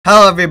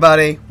Hello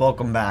everybody,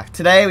 welcome back.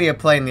 Today we are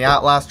playing the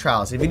Outlast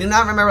Trials. If you do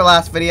not remember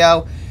last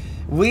video,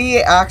 we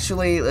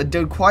actually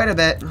did quite a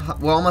bit.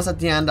 We're almost at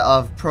the end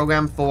of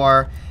Program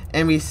 4,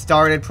 and we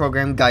started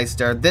Program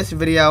Geister. This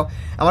video,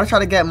 I want to try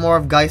to get more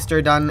of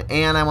Geister done,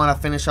 and I want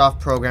to finish off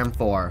Program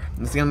 4.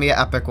 This is going to be an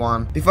epic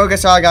one. Before we get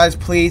started, guys,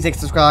 please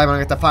subscribe. I want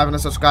to get to 500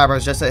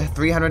 subscribers. Just at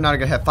 300, now to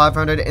get hit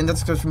 500. In the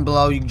description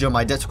below, you can join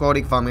my Discord,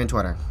 you can follow me on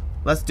Twitter.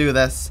 Let's do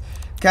this.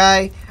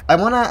 Okay, I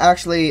want to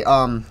actually,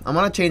 I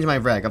want to change my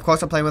rig. Of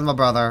course, I'm playing with my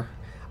brother,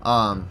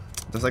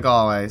 just like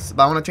always.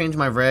 But I want to change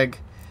my rig.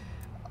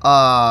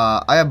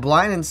 I have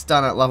Blind and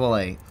Stun at level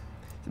 8.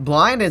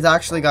 Blind has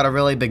actually got a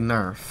really big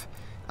nerf.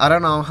 I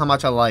don't know how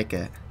much I like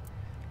it.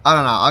 I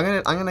don't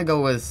know. I'm gonna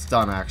go with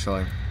Stun,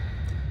 actually.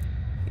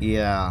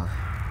 Yeah.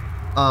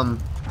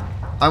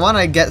 I want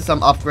to get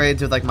some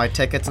upgrades with, like, my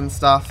tickets and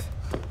stuff.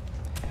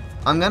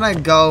 I'm gonna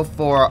go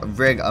for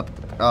rig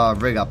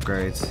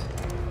upgrades.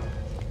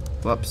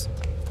 Whoops.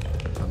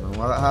 I don't know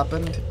why that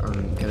happened.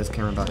 Get his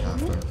camera back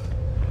after.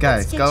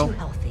 Guys, go.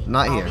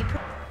 Not here.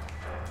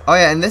 Oh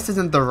yeah, and this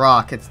isn't the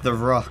Rock, it's the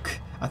Rook.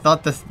 I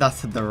thought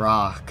that's the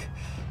Rock.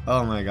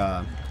 Oh my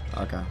god.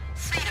 Okay.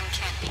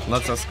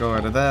 Let's just go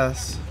to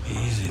this.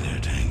 Easy there,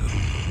 Tango.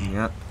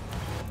 Yep.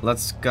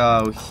 Let's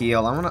go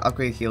heal. I want to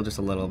upgrade heal just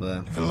a little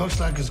bit. If it looks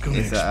like it's gonna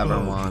explode, I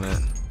ever want it.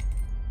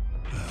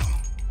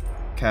 Well,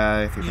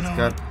 okay, I think that's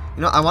good.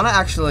 You know, I want to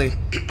actually.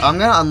 I'm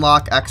gonna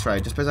unlock X-ray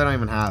just because I don't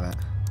even have it.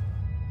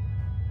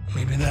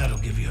 maybe that'll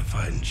give you a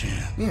fighting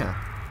chance. Yeah.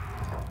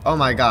 Oh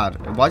my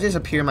god. Why'd you just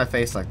appear in my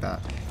face like that?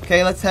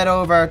 Okay, let's head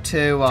over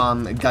to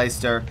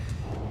Geister.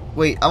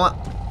 Wait, I want.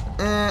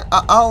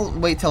 I'll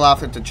wait till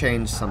after to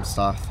change some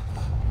stuff.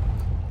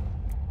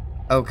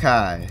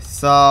 Okay,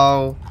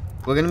 so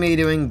we're gonna be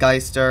doing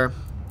Geister.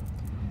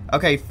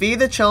 Okay, feed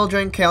the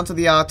children, cancel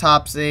the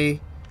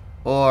autopsy,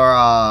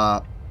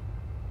 or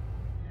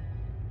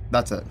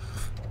that's it.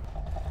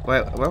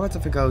 Wait, where was it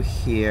if we go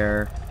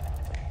here?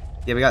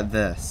 Yeah, we got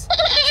this.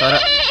 So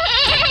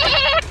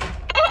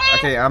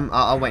okay,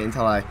 I'll wait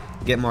until I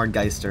get more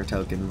Geister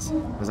tokens,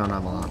 because I don't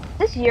have a lot.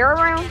 Is this your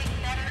room?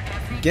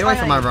 Get away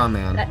from my room,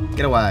 man.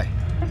 Get away.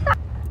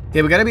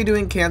 Okay, we gotta be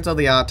doing cancel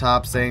the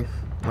autopsy.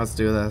 Let's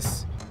do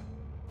this.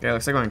 Okay,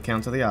 looks like we're gonna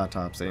cancel the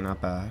autopsy.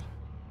 Not bad.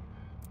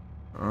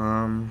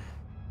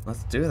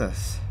 Let's do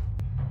this.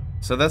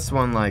 So this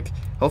one, like,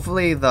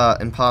 hopefully the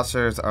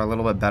imposters are a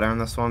little bit better in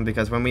this one,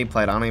 because when we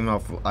played, I don't even know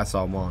if I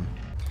saw one.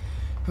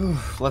 Whew,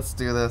 let's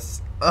do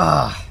this.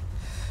 Ugh.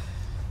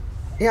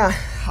 Yeah,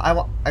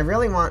 I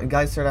really want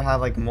Geister to have,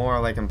 like, more,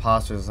 like,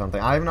 imposters or something.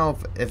 I don't even know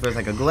if there's,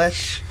 like, a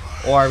glitch,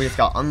 or we just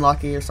got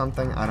unlucky or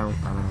something. I don't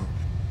know.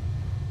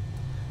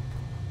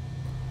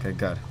 Okay,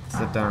 good.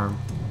 Sit down.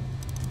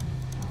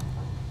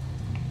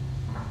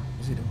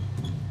 What's he doing?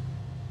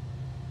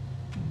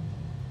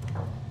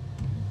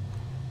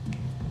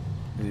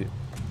 Okay,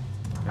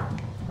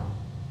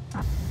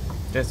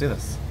 let's do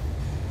this.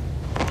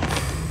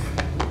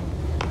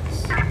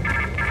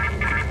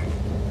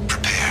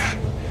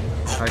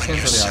 I can't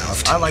tell the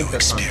autopsy. I like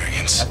this one. I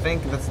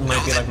think this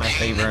might be like my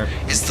favorite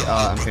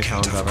MK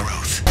challenge ever.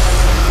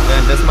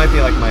 Then this might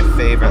be like my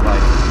favorite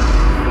like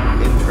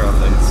intro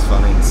thing. It's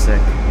funny and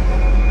sick.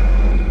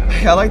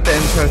 I like the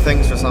intro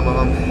things for some of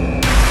them.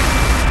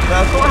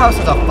 The Courthouse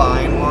is a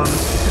fine one.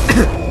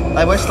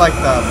 I wish like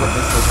the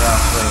witnesses were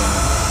actually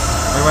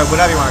or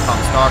whatever you want to call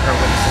them, stalker,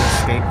 witnesses,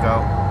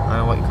 scapegoat. I don't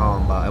know what you call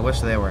them, but I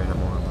wish they were in it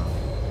more. But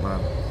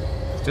whatever.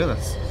 Let's do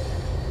this.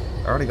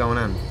 Already going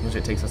in.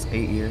 Usually it takes us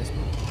 8 years.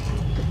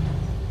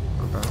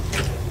 Okay.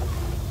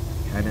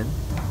 Head in.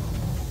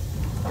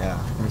 Yeah,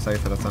 I'm excited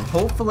for this one.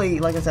 Hopefully,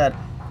 like I said,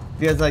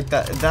 because like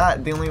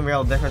the only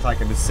real difference I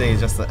can see is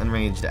just the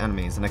enraged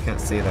enemies, and I can't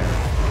see their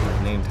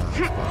name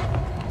tags.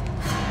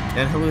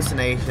 And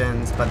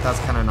hallucinations, but that's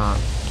kind of not.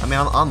 I mean,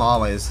 I'm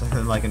always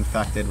like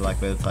infected like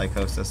with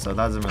psychosis, so that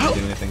doesn't really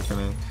do anything for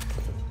me.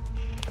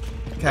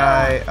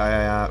 Okay,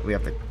 we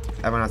have to.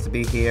 Everyone has to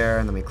be here,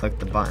 and then we click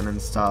the button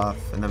and stuff,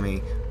 and then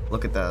we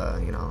look at the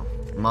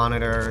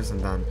monitors, and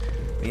then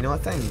you know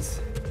what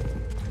things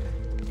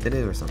to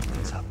do or something.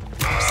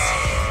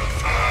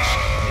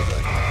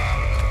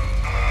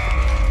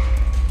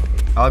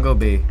 I'll go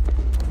B.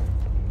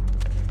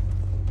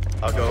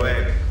 I'll go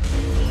A.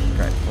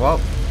 Okay.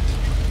 Well.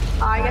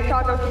 I guess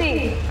I'll go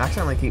C.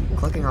 Actually, I keep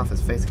clicking off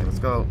his face again. Let's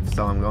go.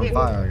 So I'm going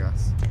fire, I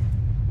guess.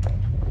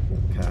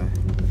 Okay.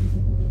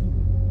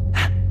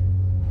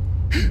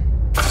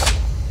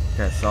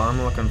 Okay, so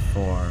I'm looking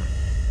for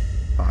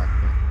fire.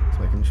 Just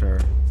making sure.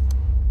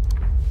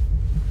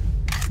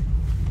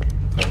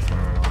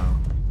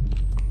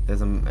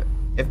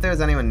 If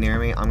there's anyone near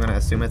me, I'm gonna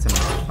assume it's an.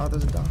 Oh,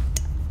 there's a dog.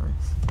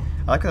 Nice.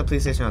 I like how the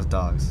police station has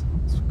dogs.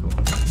 It's cool.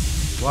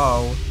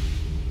 Whoa.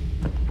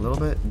 A little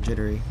bit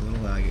jittery, a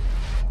little laggy.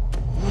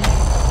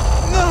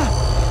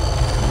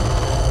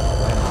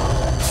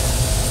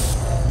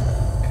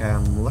 Okay,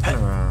 I'm looking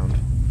around.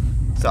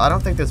 So I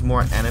don't think there's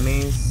more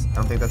enemies. I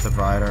don't think that's a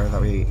rider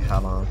that we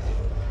have on.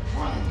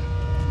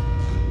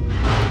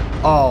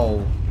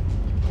 Oh.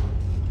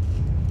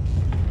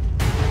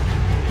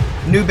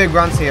 New big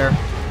runs here.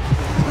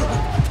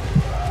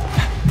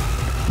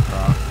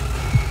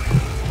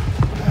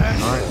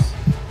 Nice.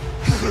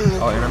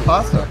 Oh, you're an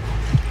imposter.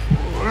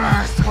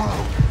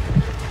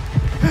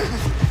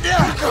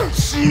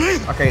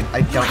 Okay,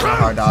 I don't know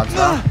how to dodge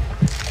that.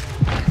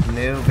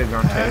 New big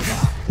round chase.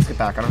 Let's get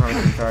back. I don't know how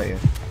we can throw at you.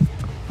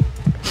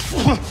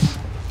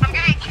 I'm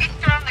getting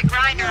kicked on the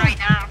grinder right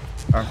now.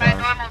 Okay.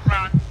 My normal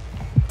run.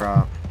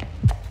 Bro.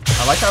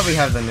 I like how we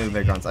have the new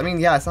big guns. I mean,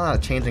 yeah, it's not a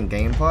change in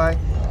gameplay.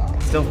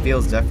 It still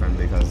feels different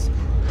because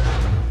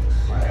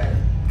I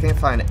can't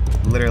find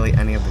literally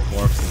any of the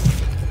corpses.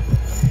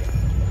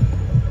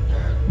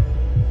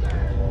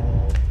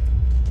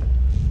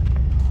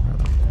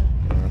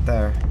 Right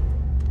there.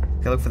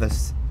 Okay, look for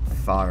this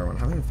fire one. I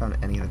haven't even found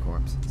any of the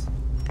corpses.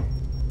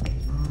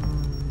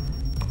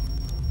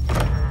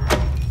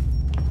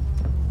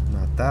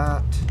 Not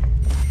that.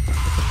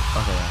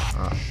 Okay,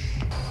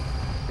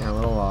 yeah, a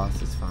little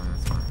lost. It's fine.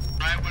 It's fine.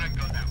 I wouldn't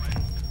go that way.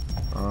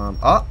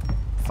 Oh,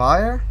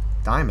 fire,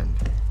 diamond.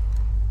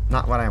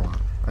 Not what I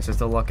want. Let's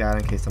just look at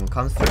it in case someone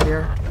comes through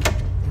here.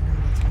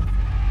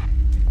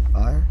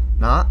 Fire?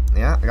 Not.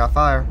 Yeah, I got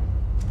fire.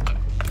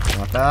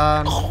 Not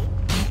bad.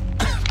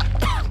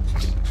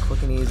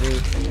 Quick and easy.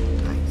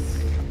 Nice.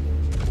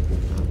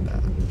 Not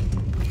bad.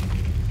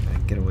 Can I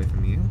get away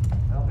from you?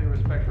 Helping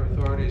respect for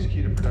authority is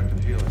key to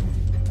productive healing.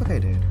 Okay,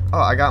 dude.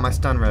 Oh, I got my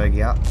stun rig.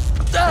 Yep.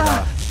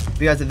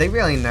 Because they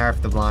really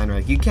nerfed the blind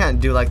rig. You can't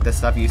do like the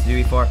stuff you used to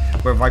do before,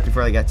 where right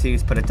before they get to you,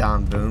 just put it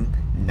down, boom.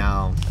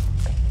 No.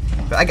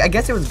 But I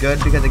guess it was good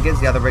because it gives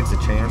the other rigs a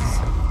chance.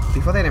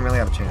 Before they didn't really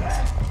have a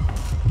chance.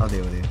 I'll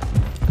deal with you.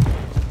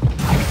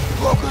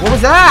 What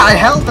was that? I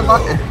held the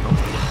button.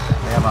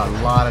 They have a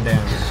lot of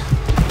damage.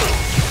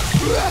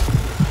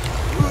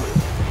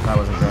 That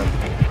wasn't good.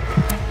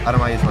 I don't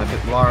want to use my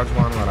large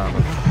one,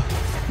 whatever.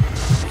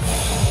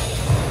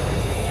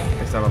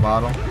 Next up a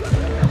bottle.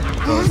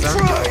 Close them.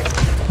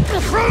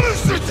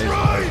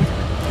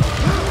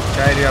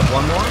 Okay, do you have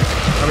one more?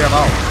 No, we have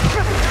all.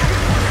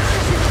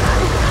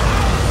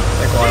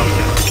 Take oil.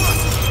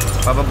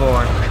 Bubba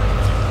boy.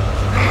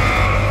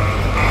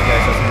 Okay,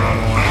 so some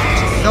normal one.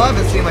 Still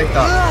haven't seen like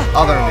the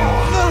other new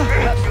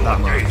one. Not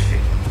much.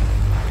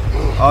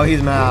 Oh,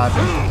 he's mad.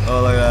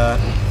 Oh, look at that.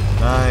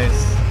 Nice.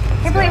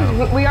 I can't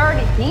believe we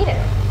already beat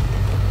it.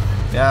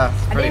 Yeah,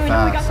 it's I pretty didn't even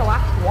know we got fast. the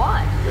last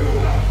one.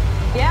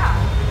 Yeah.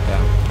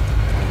 Yeah.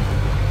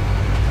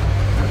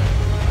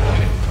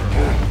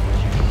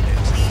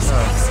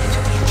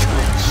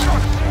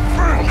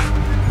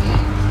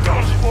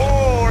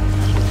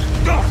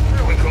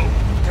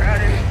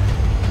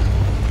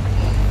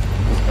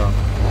 Let's go.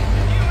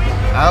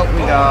 Out we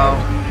go.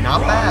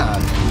 Not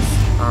bad.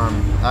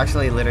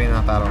 Actually, literally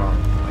not bad at all.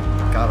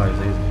 Like, God, that was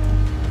easy.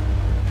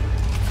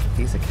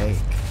 Piece of cake.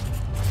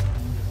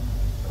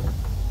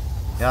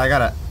 Yeah, I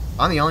got it.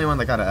 I'm the only one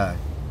that got an A.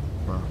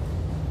 Wow.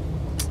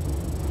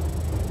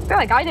 I feel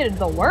like I did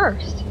the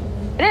worst.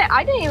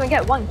 I didn't even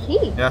get one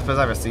key. Yeah, because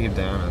I received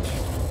damage.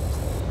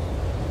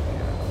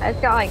 I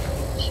just got like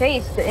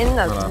chased in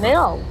the Whatever.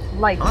 middle,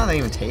 like How long did they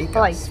even take for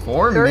like us?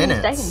 4 30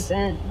 minutes. seconds,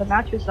 and the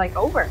match was like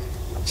over.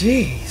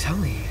 Jeez,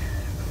 only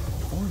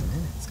 4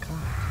 minutes,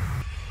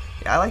 God.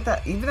 Yeah, I like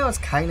that. Even though it's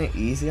kind of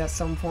easy at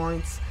some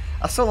points,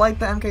 I still like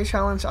the MK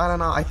challenge. I don't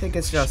know. I think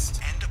it's just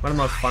one of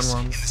the most fun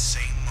ones.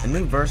 A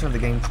new version of the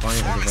game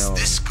client is available.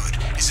 This good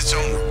is its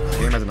own The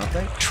game has an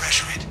update?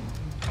 treasure it,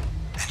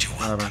 and you will.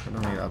 Whatever. I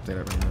don't need to update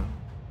it right now.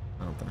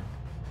 I don't think.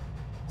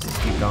 Let's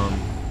just keep going.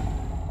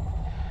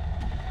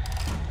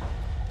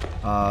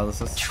 Let's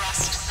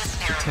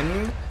just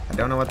continue. I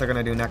don't know what they're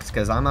gonna do next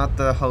because I'm not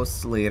the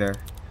host leader.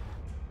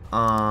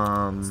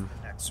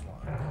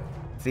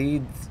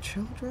 Feed the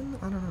children?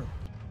 I don't know.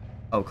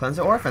 Oh, cleanse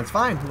the orphans.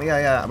 Fine.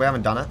 Yeah. We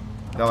haven't done it.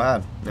 Go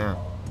ahead. Yeah.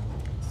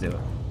 Let's do it.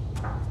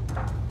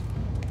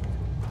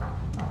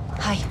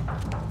 Hi.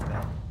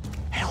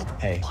 Help,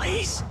 Hey.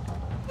 please.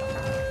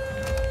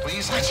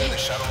 Please enter the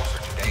shuttle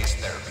for today's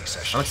therapy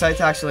session. I'm excited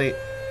to actually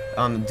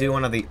do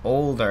one of the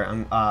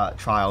older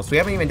trials. We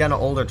haven't even done an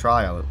older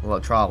trial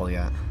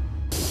yet.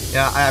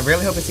 Yeah, I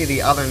really hope to see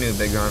the other new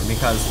big gun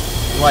because,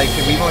 like,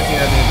 we've only seen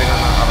the new big gun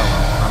on the other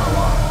one a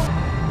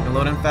lot. And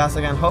loading fast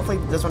again. Hopefully,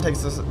 this one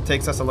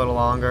takes us a little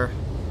longer.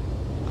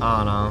 I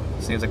don't know.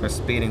 Seems like we're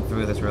speeding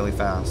through this really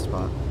fast,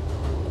 but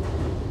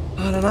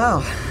I don't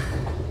know.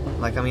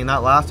 Like, I mean,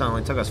 that last one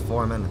only took us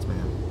 4 minutes,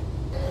 man.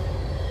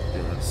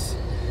 Do this.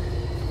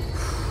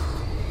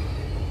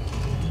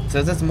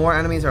 Says it's more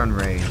enemies are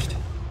enraged.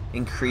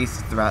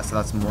 Increased threat, so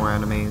that's more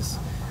enemies.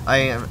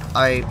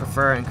 I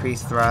prefer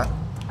increased threat.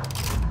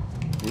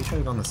 Are you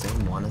trying to go on the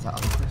same one as that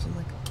other person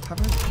like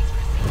covered?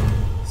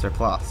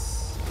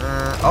 Surplus.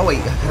 Oh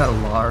wait, I got a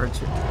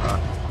large.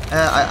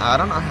 I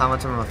don't know how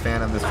much I'm a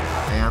fan of this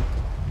amp.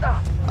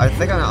 I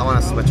think I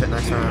want to switch it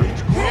next round.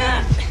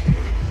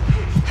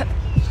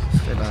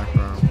 Stay back,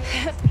 bro.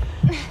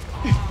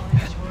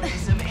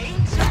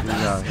 What do we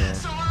got here?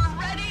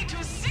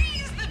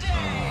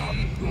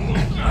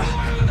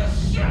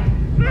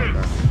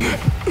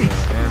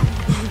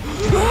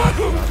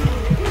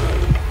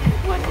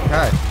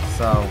 Okay,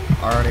 so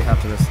I already have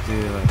to just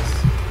do this.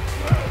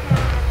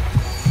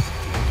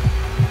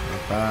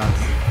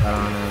 Fast, head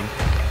on in.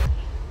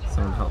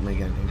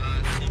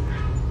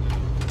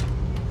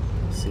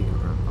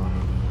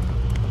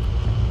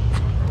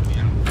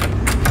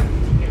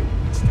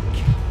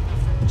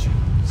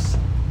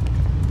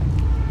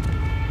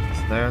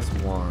 there's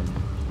one.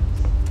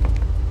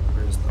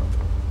 Where's the...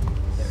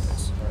 There it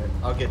is. Alright,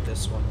 I'll get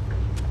this one.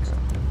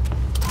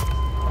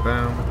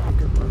 Boom.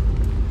 Good one.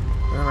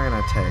 What am I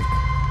gonna take?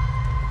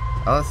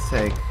 Oh, let's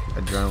take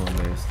adrenaline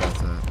boost. That's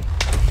it.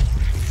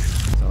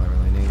 That's all I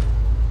really need.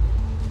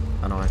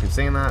 I don't want to keep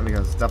saying that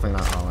because it's definitely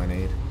not all I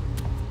need.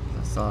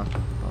 That suck.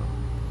 But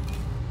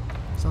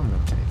so I'm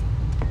gonna take.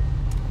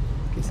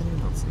 In case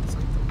anyone else needs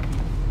something.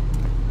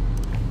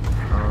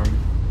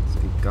 Let's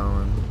keep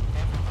going.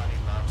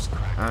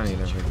 I don't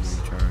need every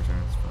recharger.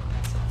 It's fine.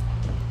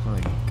 It's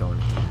only going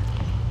here.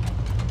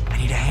 I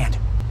need a hand.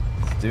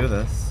 Let's do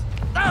this.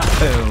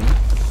 Boom.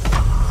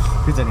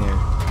 Who's in here?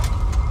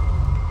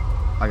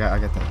 I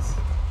get this.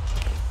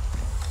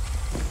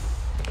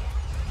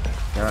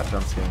 Yeah, that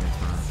jump scare me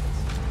fine.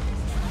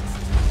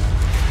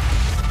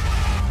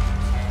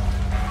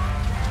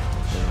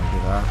 Do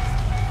that.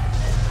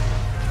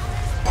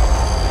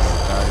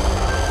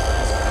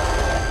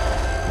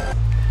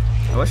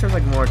 I wish there was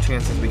like more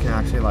chances we can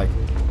actually like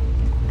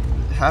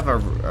have a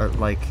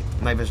like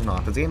night vision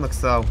off. This game looks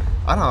so,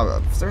 I don't know,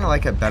 I'm starting to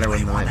like it better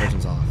when the night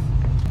vision's off.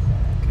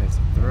 Okay,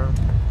 so through.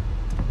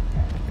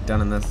 We're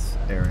done in this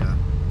area.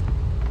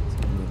 So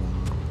we'll move on.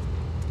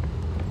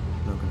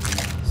 No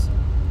controls.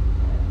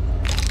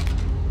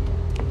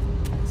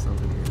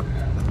 Something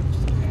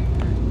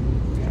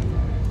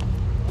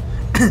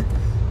here.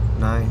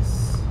 Nice.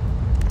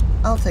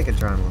 I'll take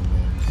adrenaline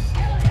boost.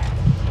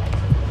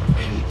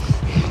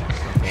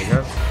 There you go.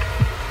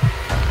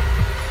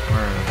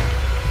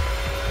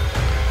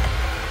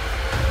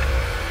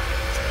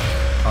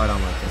 Oh, I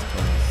don't like this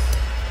place.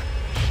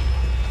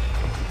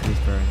 These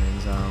bear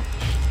hands out.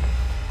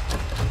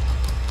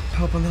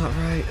 Hope I'm not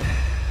right.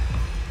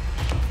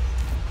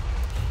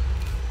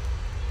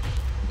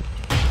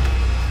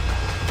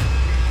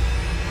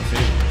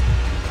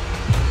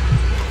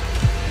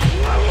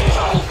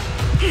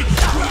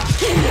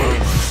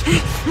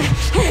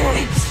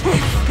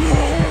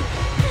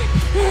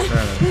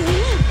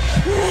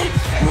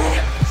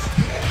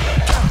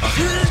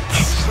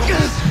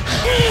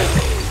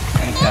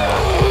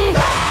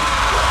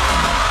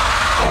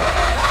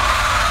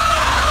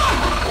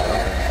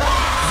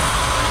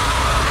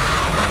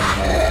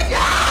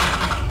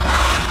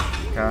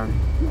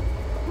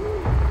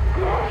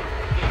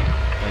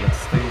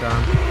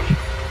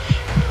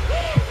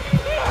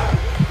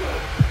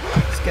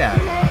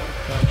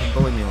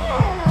 Bully me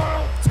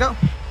along. Let's go.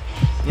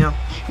 You know,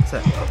 that's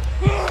it.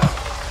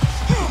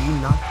 You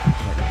not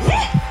think like this?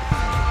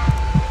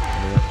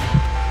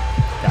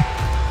 Yeah.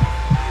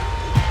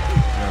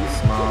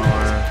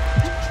 Smaller,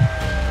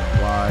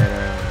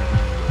 wider.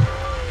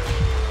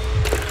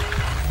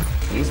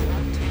 Easy.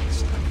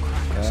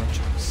 Okay.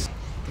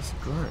 This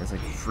grunt is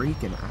like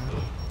freaking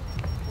out.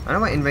 I don't know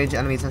what in-range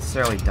enemies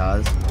necessarily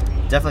does.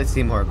 Definitely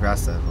seem more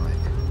aggressive, like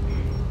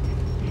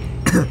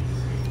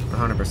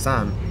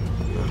 100%.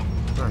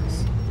 Nice.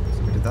 So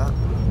we did that.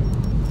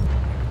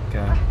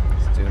 Okay,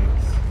 let's do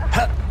this.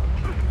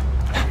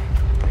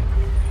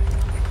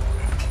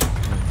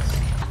 Nice.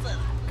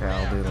 Okay,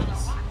 I'll do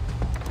this.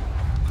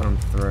 Put them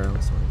through,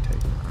 so we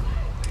take them out.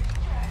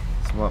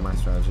 That's what my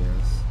strategy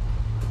is.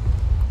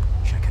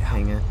 Check it out.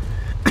 Hang it.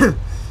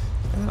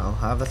 And I'll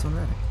have this one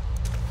ready.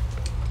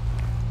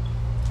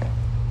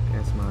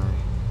 Here's my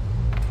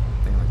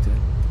thing I like to do.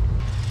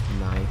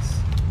 Nice.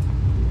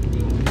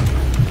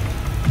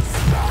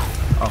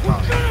 Oh,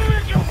 wow.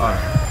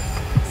 Alright.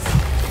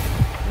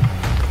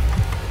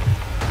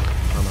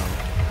 I'm out.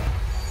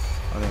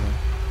 Okay.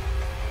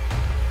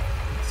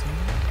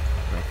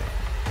 Right there.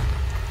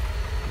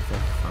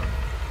 Okay, fine.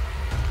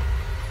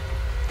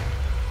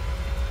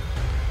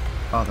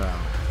 Oh, they're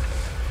out.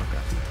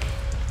 Okay.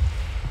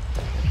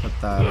 Put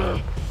that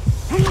up.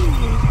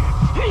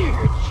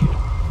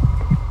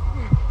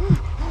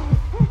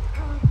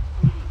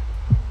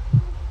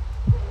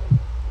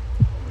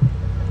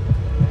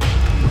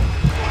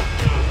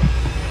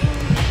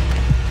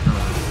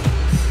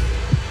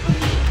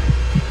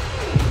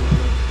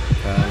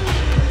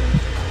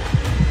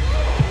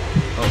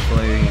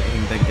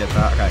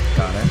 Okay,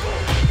 got it.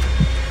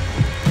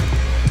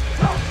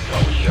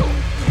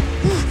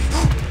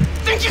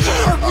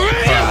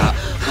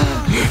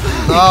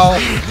 No.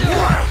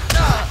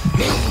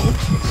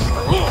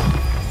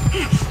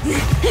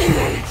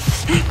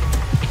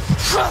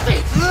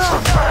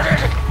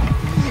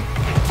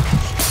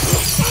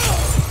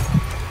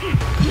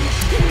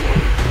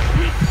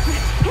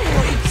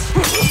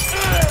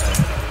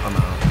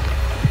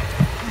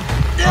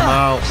 I'm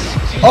out.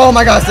 Oh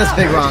my gosh, this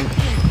big run.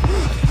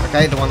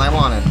 Okay, the one I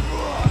wanted.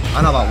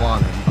 I know about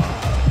wanted, but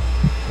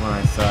when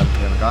I said we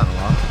haven't gotten a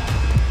lot.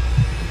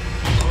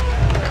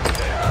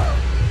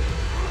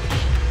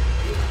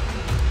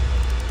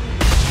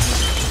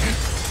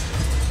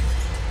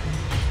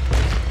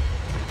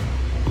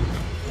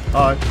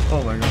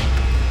 Oh my god.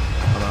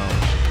 I'm out.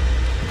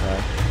 Okay.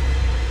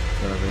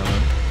 Get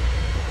everyone.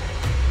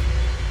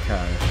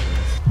 Okay.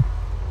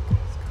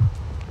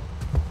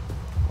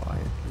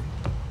 Quietly.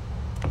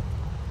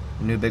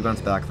 The new big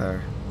one's back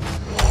there.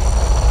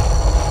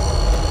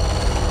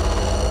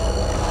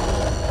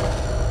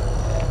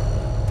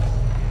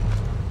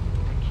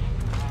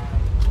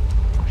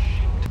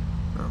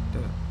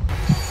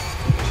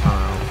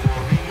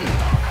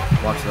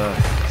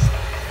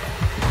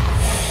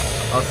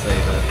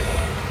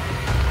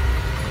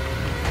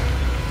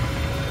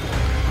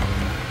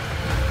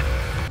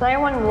 Is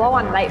anyone low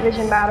on night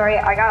vision battery?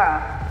 I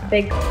got a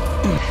big.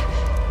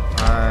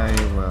 I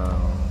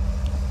will.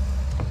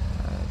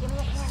 Give me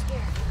a hand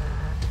here.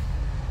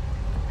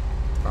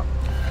 Oh.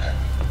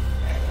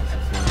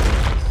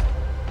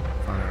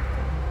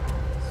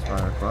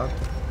 Fire club.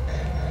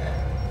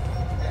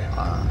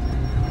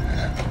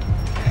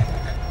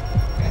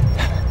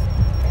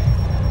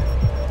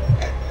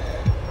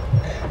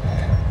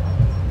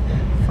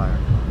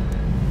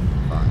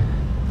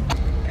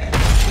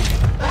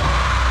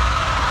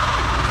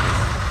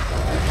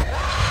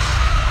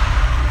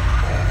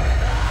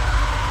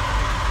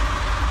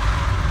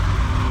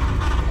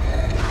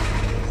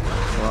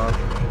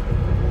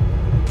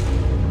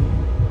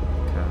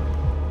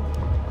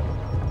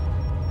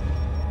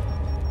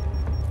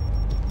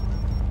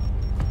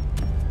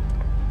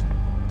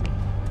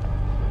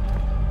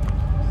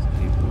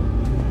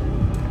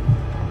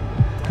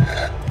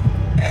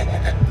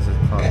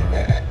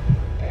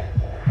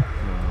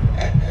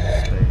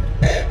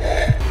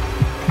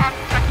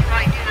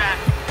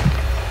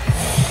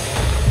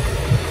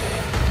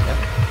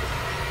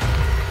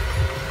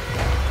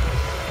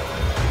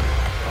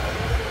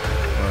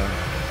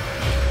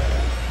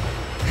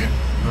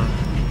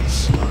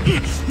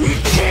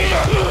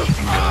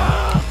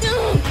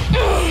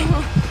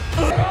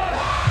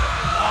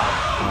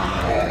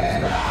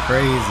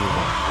 Crazy.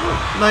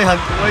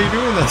 Nighthawk, why are you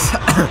doing this?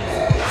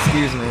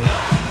 Excuse me.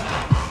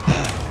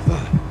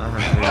 I have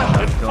to figure out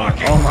what's going on.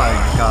 Oh my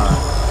god.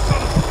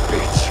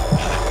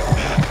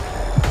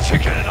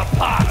 Chicken in a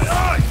pot!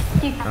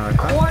 He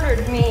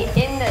cornered me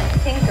in the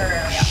tinker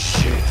area.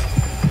 Shit!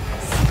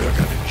 They're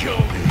gonna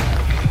kill me.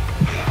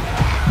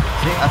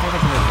 See, I think I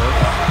can reverse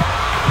that.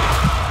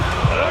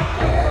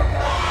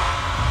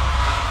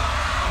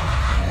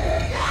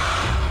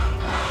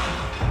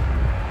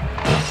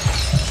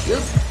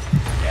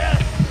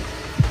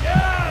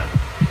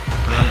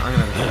 I'm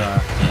gonna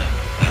distract.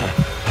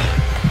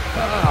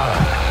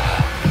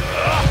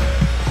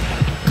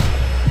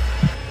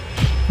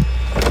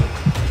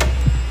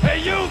 Hey,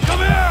 you, come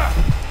here!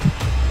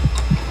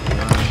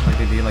 Like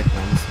they do like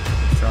one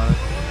shot.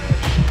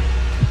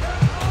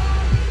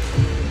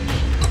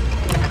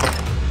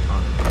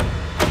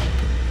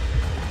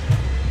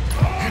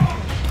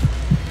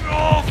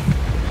 Oh,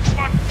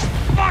 my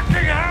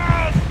fucking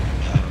hand!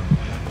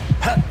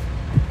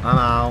 I'm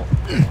out.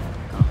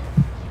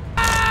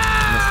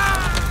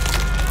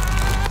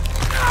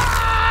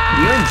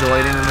 You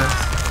enjoyed it in this?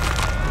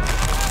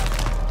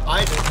 I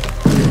did.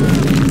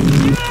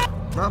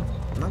 Not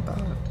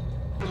bad.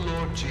 The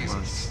Lord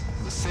Jesus,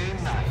 the same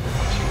night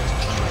she was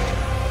betrayed.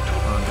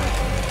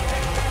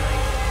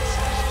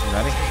 You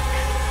ready?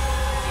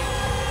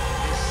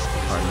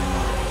 Pardon me.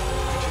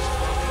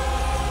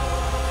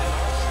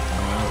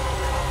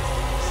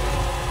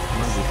 I'm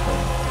gonna be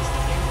cold.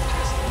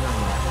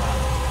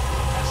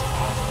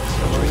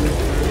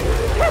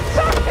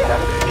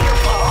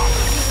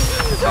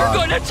 They're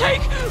gonna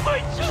take my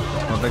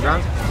On the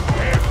ground?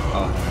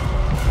 Oh.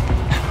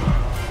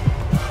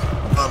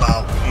 I'm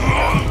out.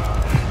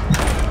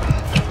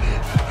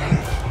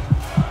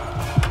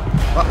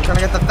 Oh, I'm trying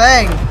to get the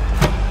thing.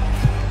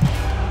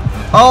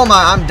 Oh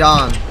my, I'm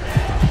done. It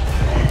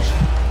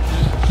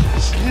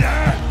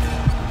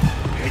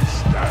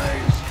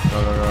stays. Go,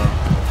 go, go.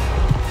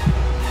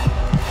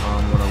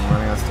 When I'm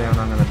running out of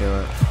stamina, I'm gonna do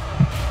it.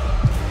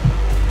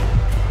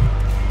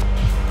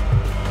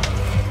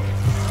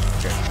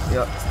 Okay.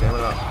 Yep,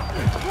 stamina up.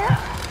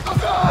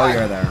 Oh,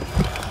 you're there.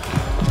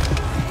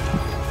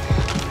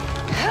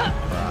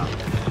 Wow.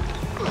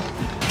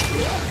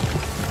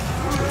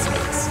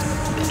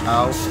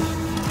 Ow.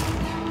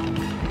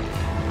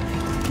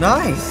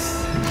 Nice!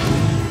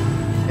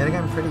 Yet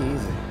again, pretty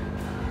easy.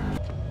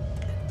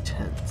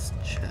 Intense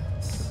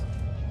chess.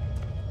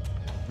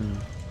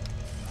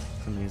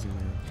 It's amazing,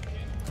 man.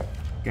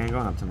 Okay, I'm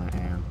going up to my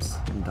amps.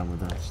 I'm done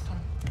with this.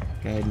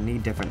 Okay, I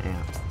need different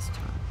amps this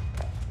time.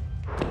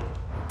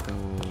 Go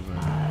over.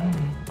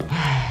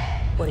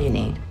 What do you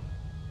need?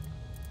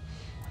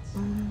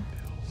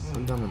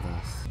 I'm done with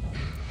this.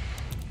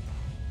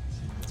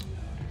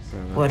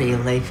 What, are you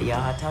late for your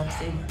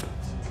autopsy?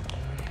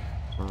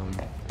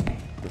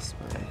 This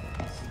way, I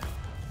guess.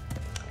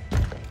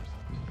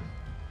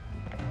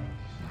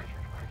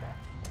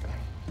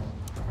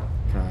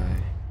 Okay.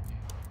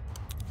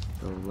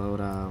 The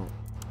loadout.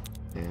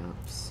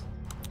 Amps.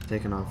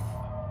 Taking off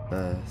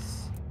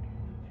this.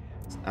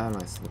 Let's add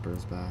my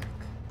slippers back.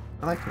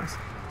 I like my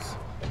slippers.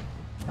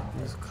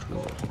 It's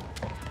cool.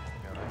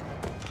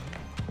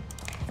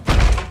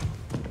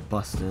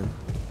 Busted.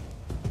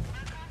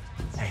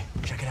 Hey,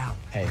 check it out.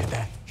 Hey, look at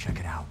that. Check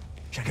it out.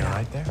 Check it out.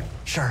 Right there?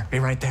 Sure, be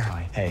right there.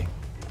 Fine. Hey.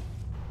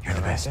 You're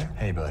the best.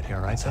 Hey, bud.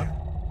 You're right there.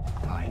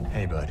 Fine.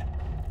 Hey, bud.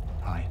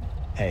 Fine.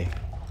 Hey.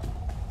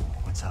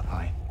 What's up?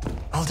 Hi.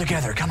 All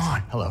together, come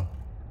on. Hello.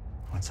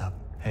 What's up?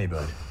 Hey,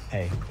 bud.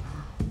 Hey.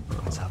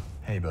 What's up?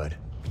 Hey, bud.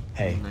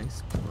 Hey.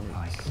 Nice.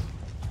 Hi.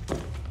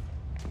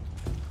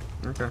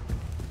 Okay.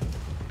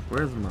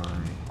 Where's my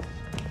room?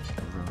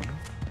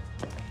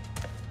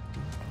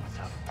 What's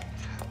up?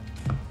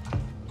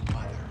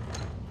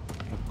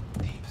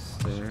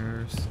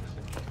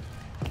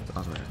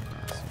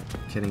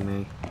 kidding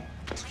me?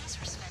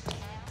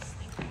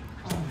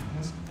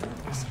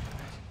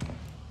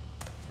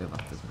 They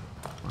left it.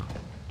 Wow.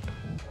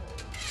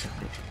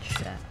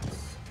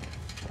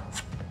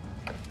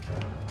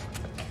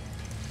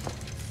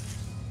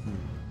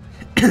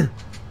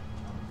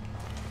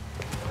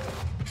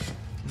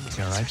 Is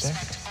he alright there?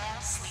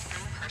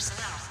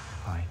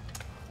 Hi.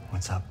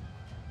 What's up?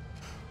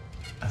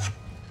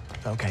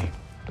 Okay.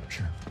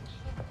 Sure.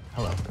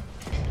 Hello.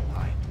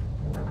 Hi.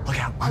 Look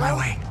out! On my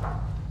way!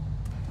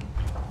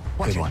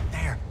 Good one.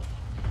 There!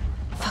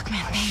 Fuck,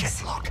 man, thanks.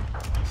 Shit, look!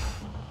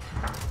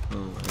 Oh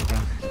my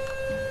god.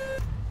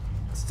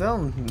 Still,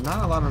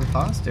 not a lot of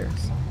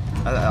imposters.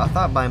 I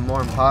thought by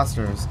more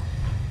imposters,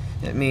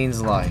 it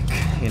means like,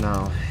 you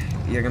know,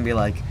 you're gonna be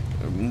like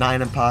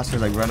 9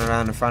 imposters like running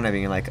around in front of you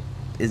and you're like,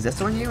 is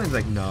this one you? And it's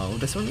like, no.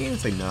 This one you?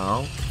 It's like,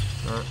 no.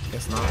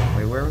 Guess not.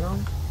 Wait, where are we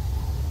going?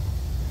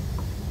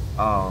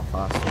 Oh,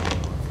 imposter.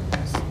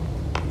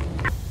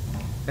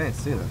 Okay,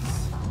 let's do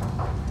this.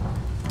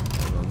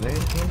 Well, they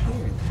can't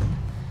hear it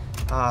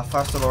then.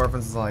 Foster the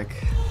Orphans is like,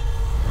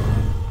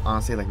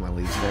 honestly, like my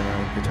least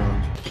favorite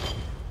challenge.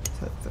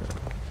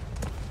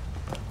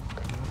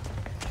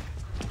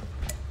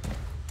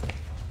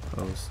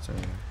 Poster.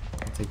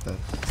 I'll take this.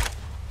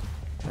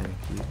 Thank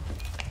you.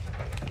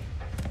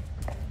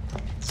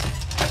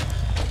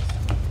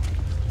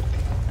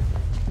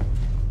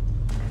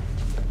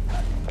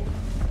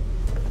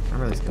 I'm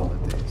really skilled at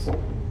these.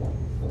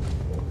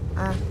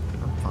 I'm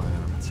fine.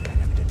 I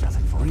never did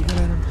nothing for you. Good at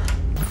them.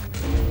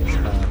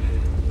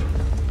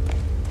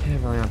 Yeah,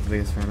 really not the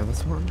biggest fan of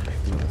this one. I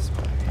do this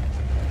way.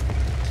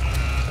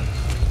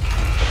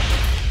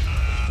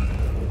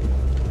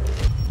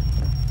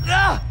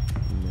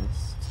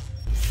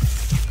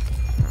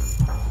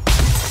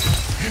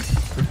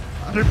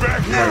 Get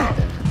back now!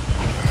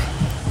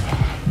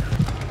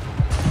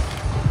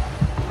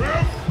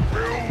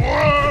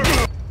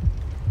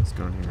 Let's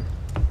go in here.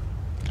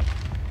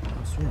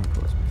 Oh, swimming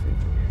pool is my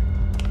favorite.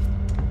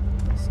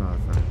 That's not a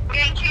thing.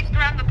 Getting chased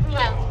around the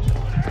pool.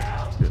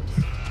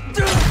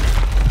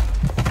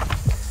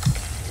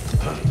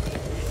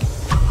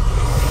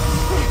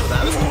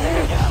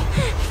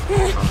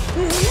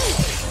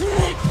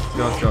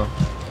 Let's go.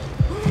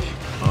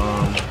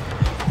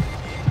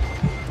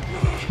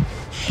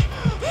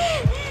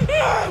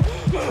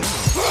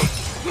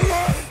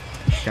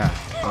 Yeah,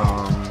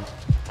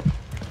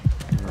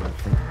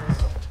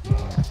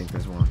 I think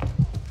there's one.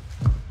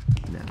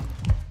 No.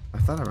 I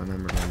thought I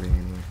remembered one being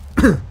in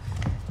here.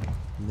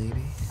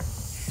 Maybe?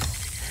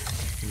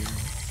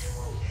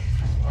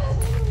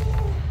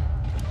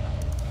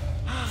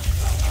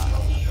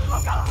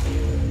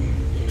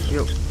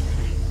 Yo.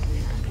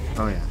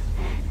 Oh yeah.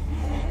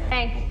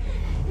 Thanks.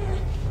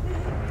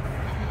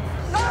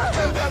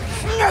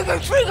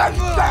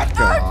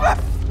 God.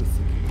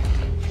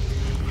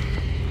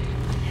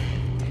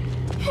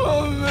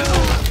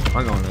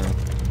 I'm going in.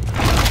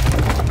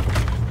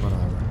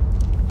 Whatever.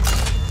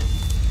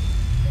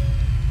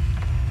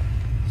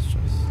 It's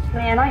just...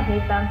 Man, I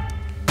hate them.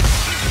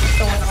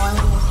 Going on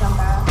when they jump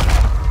out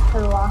to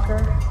the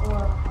locker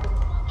or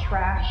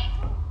trash.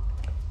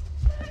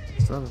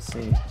 Still haven't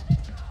seen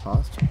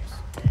postures.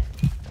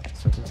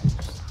 So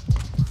confused.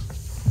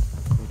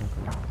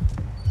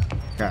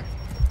 Okay.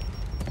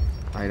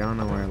 I don't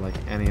know where like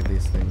any of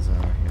these things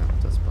are. Yeah,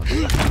 this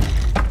button.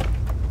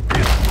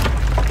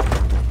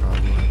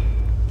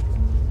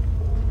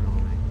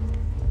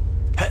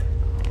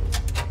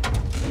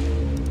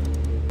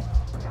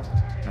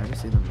 I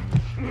just see them.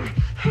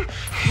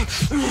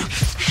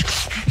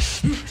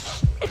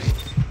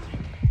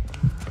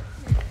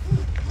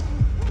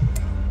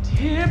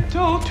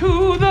 Tiptoe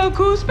to the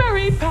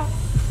gooseberry path.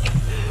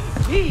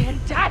 Me and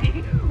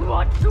Daddy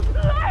want to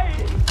play.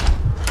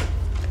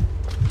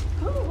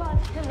 Who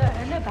wants to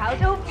learn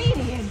about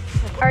obedience?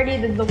 I already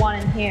did the one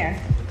in here.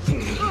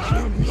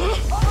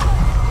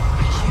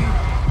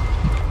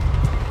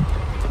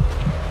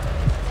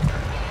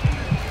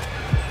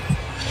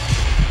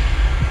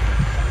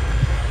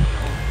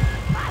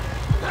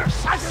 There's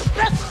such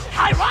bits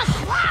I must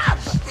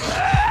have.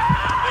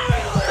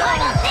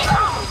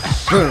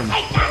 Boom.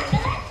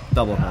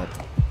 Double head.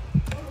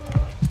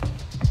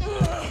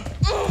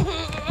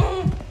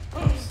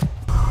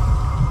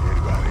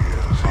 Anybody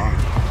else here?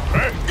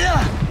 Hey! You!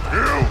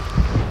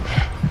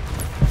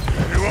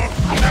 You up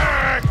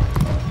next!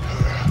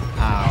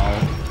 Ow.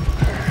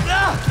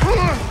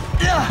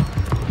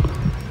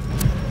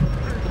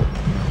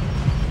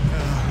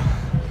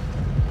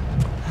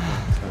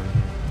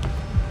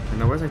 And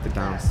now where's like the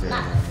downstairs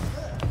area?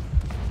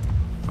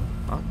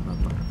 Oh, no,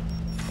 no.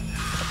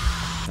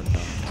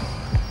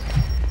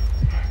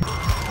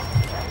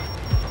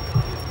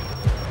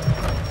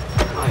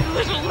 My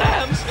little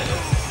lambs!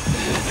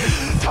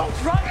 Don't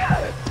run!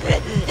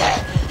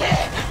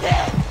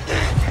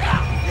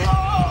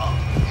 Oh,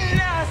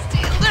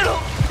 nasty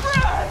little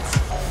brats!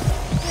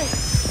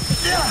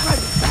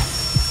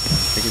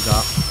 Take his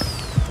off.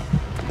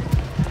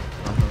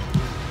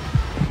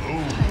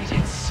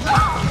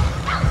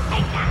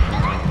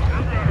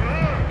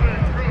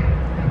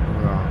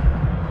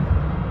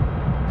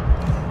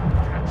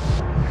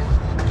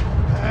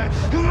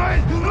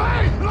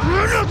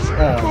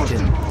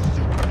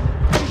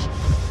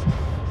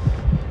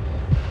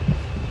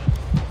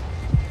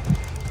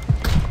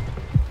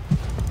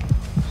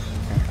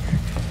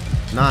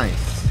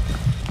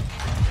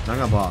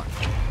 block.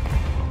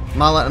 I'm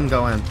not letting him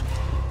go in.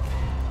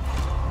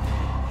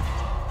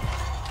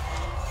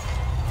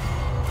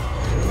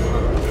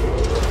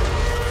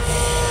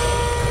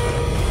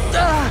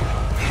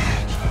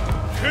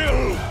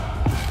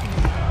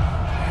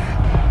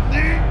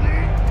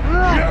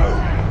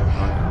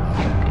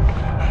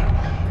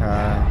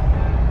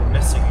 We're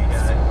missing you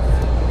guys.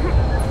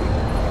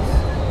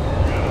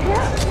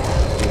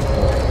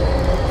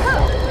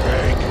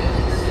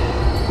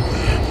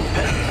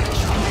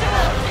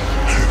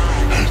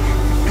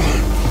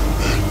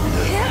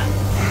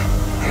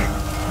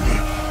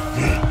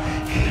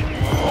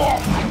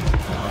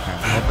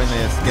 Hoping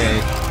they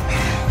escape.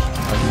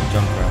 I just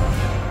jump around.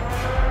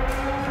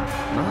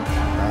 Not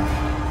bad.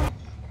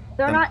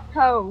 They're not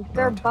toes,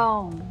 they're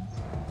bones.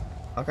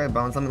 Okay,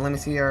 Bones, let me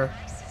see your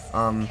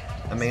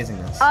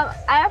amazingness.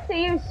 I have to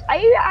use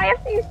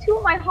 2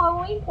 of my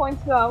Halloween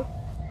points though.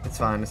 It's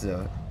fine, let's do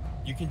it.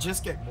 You can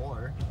just get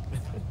more.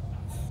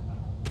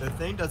 The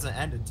thing doesn't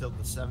end until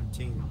the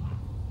 17th.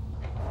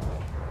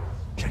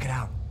 Check it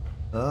out.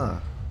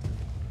 Ugh.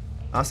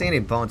 I don't see any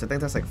bones. I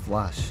think that's like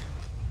flesh.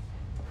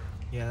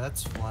 Yeah,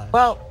 that's flash.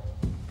 Well,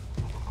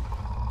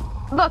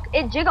 look,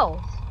 it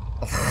jiggles.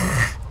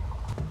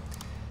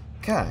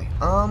 Okay.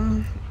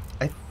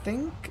 I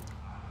think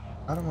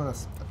I don't want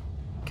to.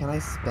 Can I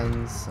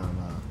spend some?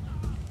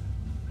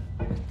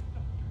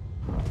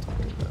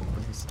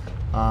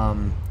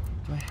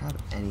 Do I have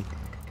anything?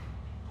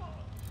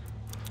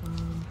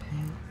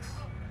 Pants.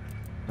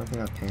 Nothing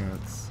about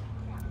pants.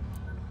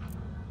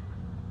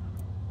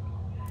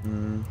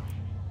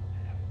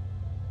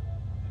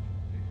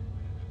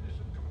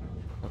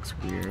 Looks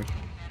weird.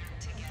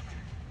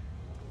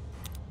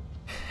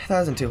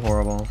 That isn't too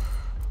horrible.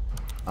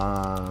 You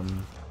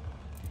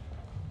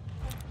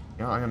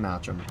know, I'm gonna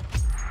match him.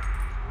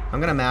 I'm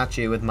gonna match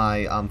you with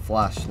my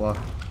flesh. Look.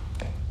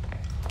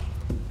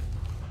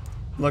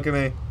 Look at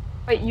me.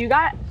 Wait, you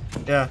got?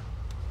 Yeah.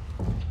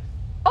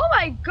 Oh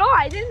my god!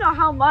 I didn't know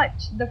how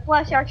much the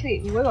flesh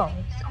actually wiggles.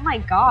 Oh my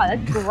god,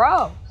 that's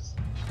gross.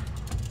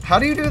 How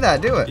do you do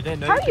that? Do You it. didn't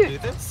know How you do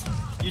could do this?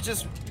 You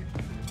just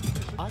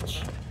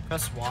watch,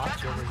 press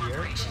watch over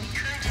here, and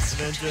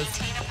then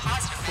just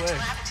click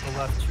the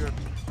left trip.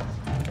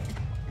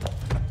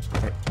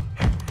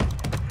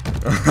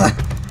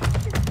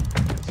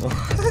 What?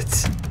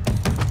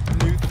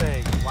 New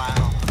thing,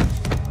 wow.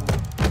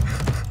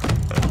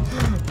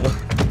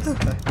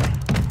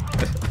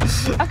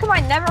 How come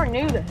I never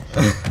knew this?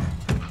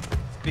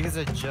 Because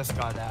it just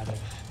got added.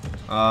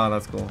 Oh,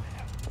 that's cool.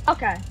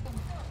 Okay.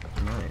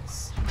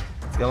 Nice.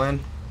 Let's go in.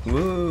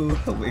 Woo!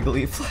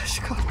 Wiggly flesh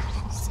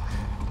goggles.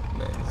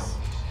 Nice.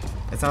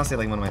 It's honestly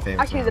like one of my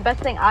favorites. Actually, now. the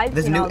best thing I've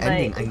There's a seen new all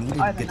day ending. I need to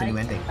are get the new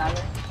night ending. scenes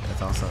ever.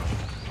 That's awesome.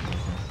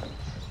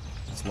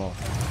 It's low.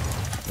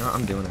 No,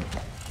 I'm doing it.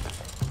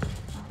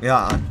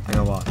 Yeah, I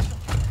know what.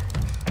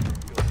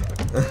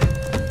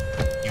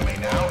 You may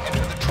now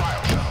enter the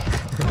trial shuttle.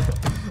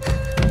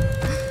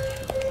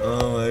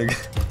 Oh my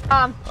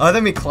god. Oh,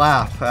 then we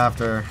clap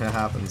after it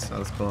happens. That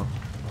was cool.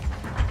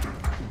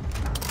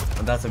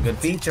 But that's a good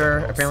feature.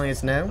 Apparently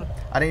it's new.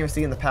 I didn't even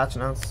see it in the patch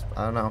notes.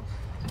 I don't know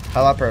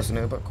how that person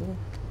knew, but cool.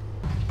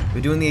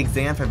 We're doing the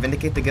exam for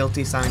Vindicate the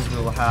Guilty. Signs we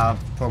will have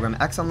Program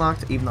X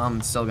unlocked, even though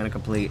I'm still going to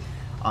complete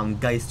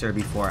Geister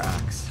before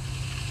X.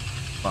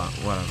 But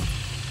whatever.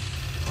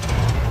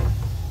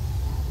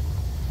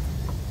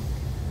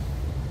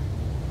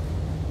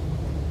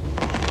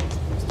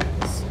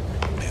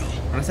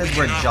 When it says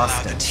we're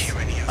justice,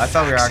 I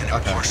thought we were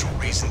okay.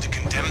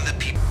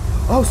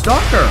 Oh,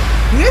 Stalker!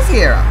 He is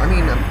here! I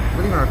mean,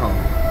 what do you want to call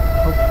him?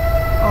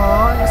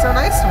 Oh, you're so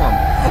nice to him.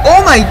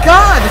 Oh my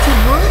god, that's too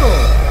brutal!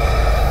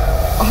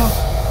 Oh.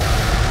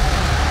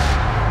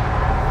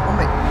 Oh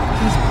my,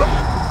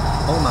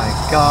 oh my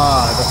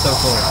god, that's so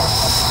cool.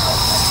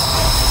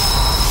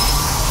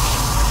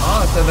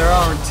 Oh, so there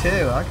are 2.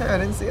 Okay, I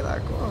didn't see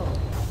that. Cool.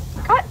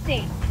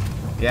 Cutscene.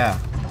 Yeah.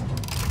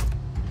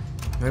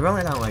 We've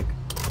only done like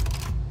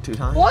 2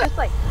 times. What? Just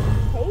like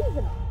tasing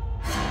him.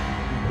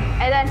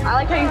 And then I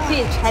like how you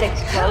see his head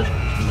explode.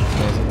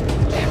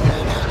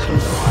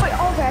 Wait,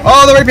 okay.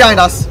 Oh, they're right behind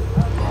us.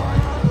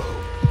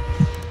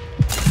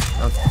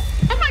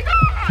 Oh my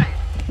god!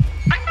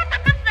 I thought the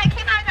person that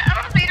came out of the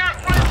elevator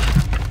was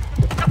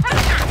the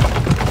predator!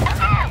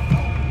 Oh!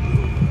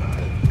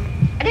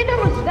 I didn't know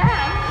it was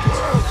them.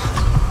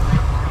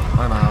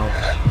 I'm out.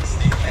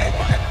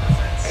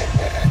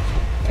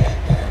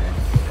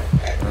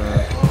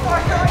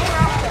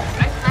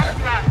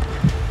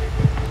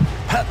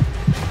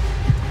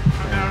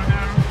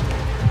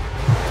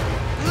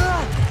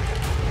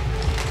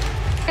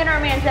 Skinner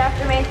man's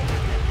after me.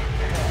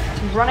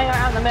 He's running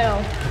around the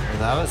middle.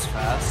 That was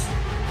fast.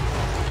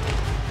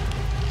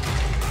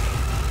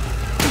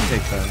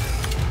 Take that.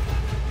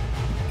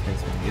 In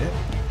case we need it.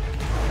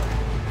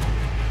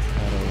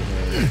 Head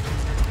over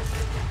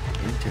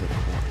into the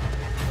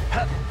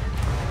corner.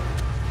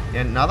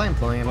 Yeah, now that I'm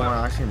playing it more, I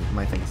actually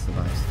might think it's the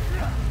best.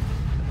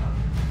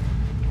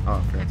 Oh, I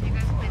forgot to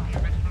listen.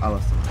 I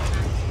listened.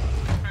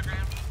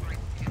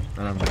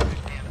 And I'm good.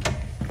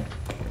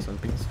 So I'm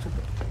being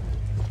stupid.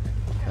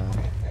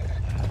 Okay.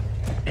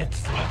 It's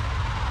stop.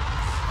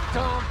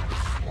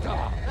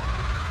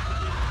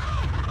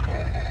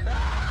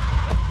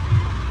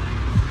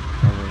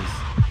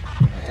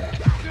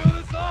 Do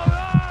this all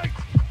right.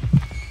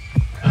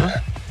 Huh?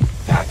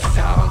 That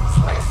sounds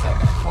like some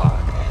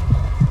fun.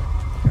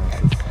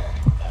 Okay,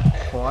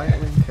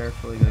 quietly and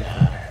carefully go through.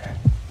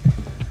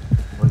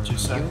 What'd you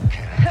say? You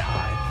can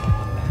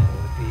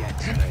hide the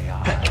X-ray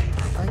eyes.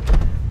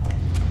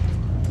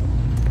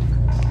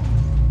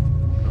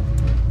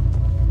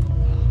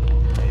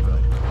 Hey,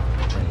 bud.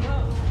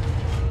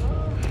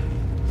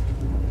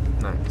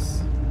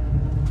 Nice.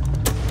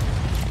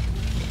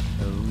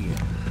 Oh yeah.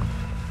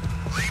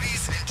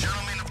 Ladies and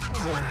gentlemen of the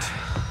court,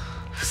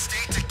 the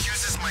state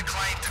accuses my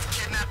client of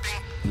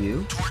kidnapping,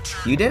 You? torture,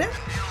 You did it?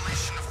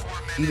 mutilation of 4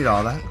 men. You did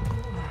all that?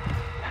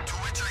 To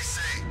which I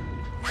say,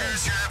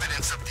 where's your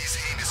evidence of these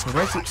heinous Well,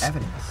 where's crimes? the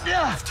evidence?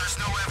 If there's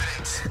no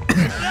evidence,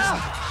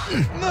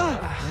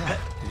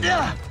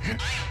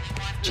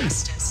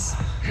 Justice.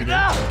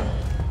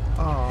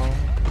 Oh.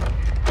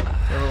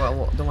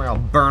 Well, don't worry, I'll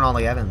burn all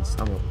the evidence.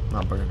 I will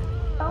not burn it.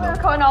 Oh,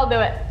 Cohen, I'll do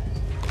it.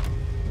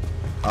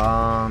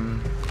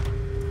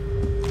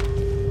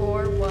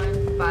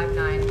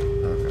 4159.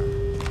 Okay.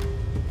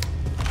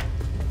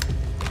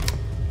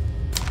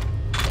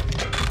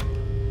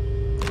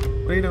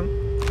 What are you doing?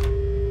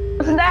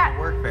 Listen to that.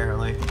 Work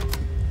apparently.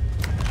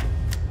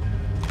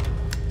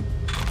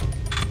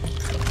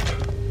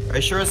 Are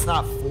you sure it's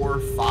not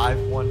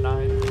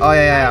 4519? Oh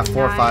yeah,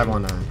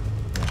 4519.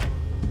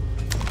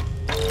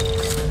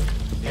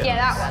 Yeah,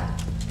 that one.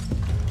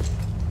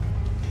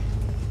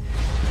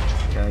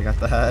 Okay, I got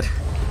the head.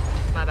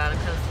 My bad, I'm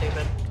kind of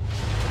stupid.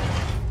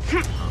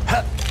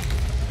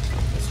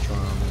 This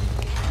drama.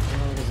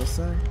 What does this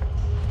say?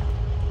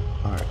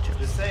 Alright,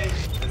 Just say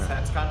this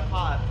hat's kind of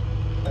hot.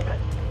 Okay.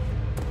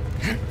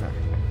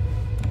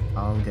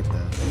 I'll get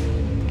that.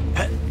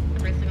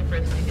 Every single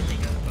person you can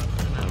think of about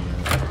them out.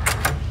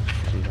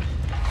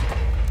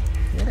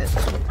 Get it.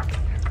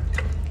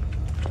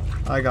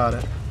 I got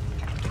it.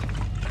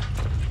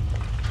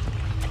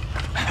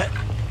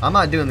 I'm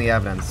not doing the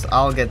evidence.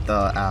 I'll get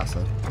the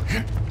acid.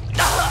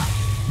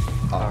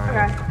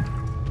 Alright. Okay.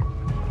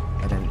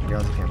 I didn't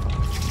realize you can't fall.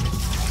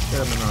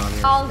 Get him in the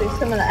I'll do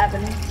some of the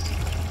evidence.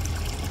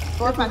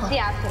 Well, if I see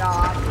acid,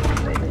 I'll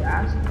obviously do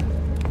acid.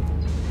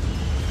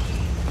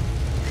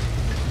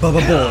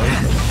 Bubba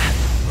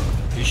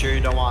boy. You sure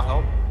you don't want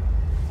help?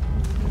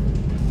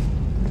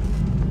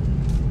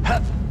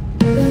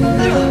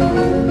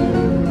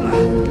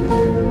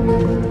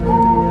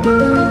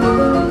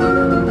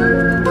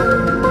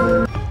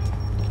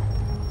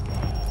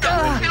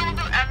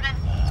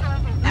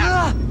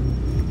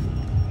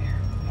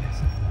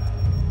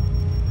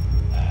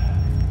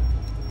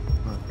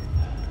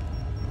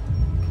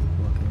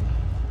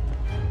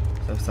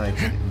 So it's like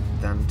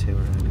them two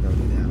are going to go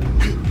do the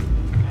evidence.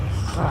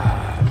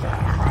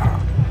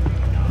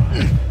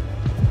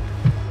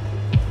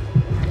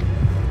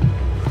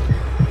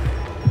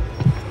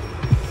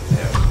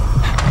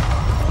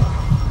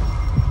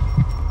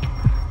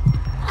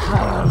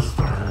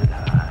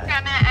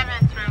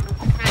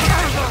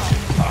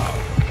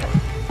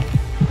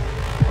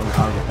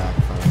 I'll get back.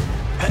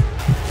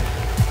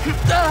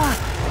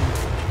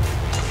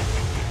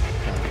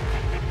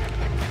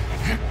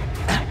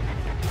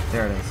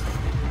 There it is.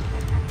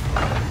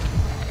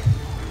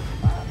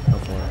 Go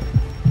for it.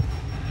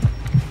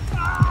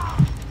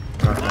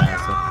 That's the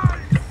acid.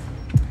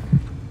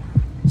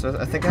 So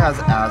I think it has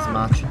as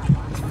much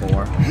as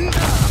 4.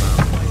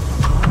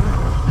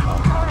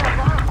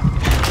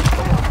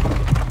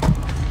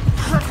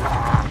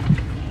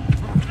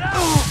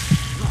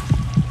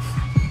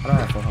 I don't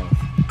have full health.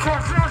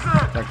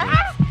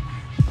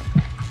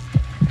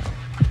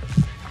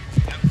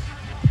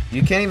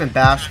 You can't even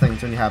bash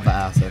things when you have the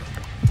acid.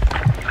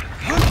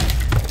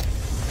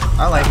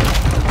 I like it.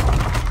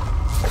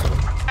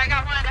 I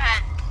got one of the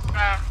heads.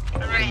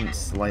 Right.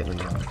 Slightly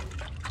young.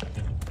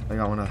 I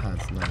got one of the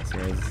heads. Nice.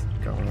 Guys,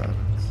 got one of the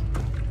heads.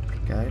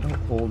 Okay,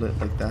 don't hold it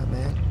like that,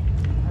 man.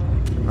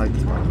 I like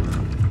this part.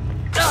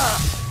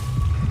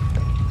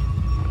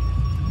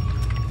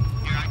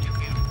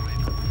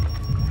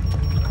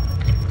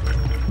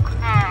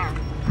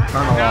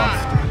 Kinda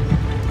lost.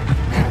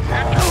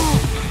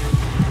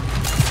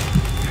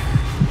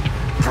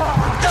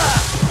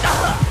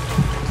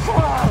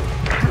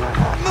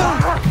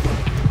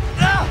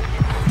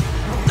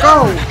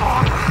 Go!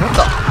 What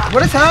the?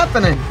 What is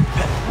happening?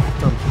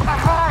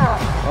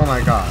 Oh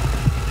my god.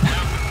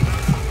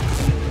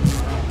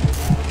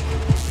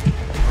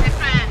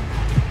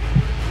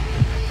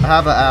 I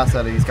have an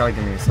asset, he's gotta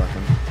give me a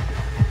second.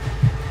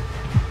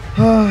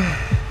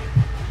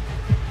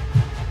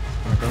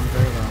 Not going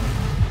very well.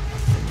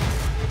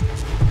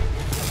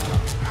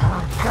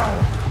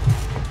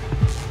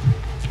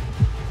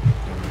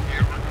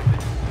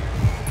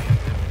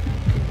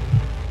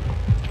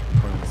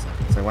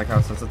 So I like how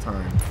it sets the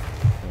time.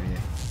 38.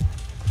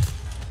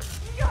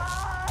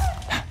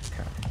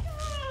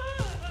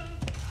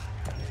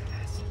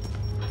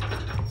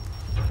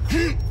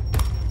 Okay.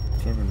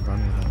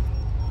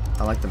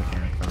 I like the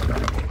mechanic though.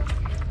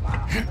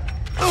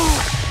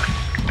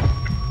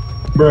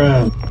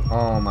 Bruh.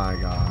 Oh my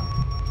god.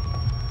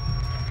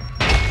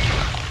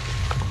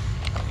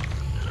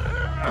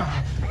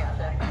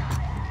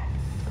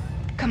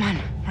 Come on,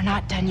 we're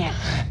not done yet.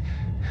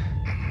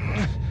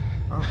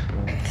 Oh, well,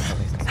 that makes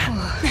sense.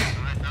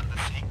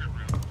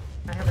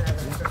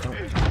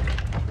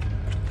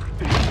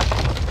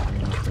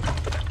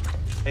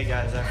 Hey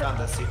guys, I found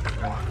the secret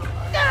room.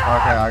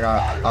 Okay, I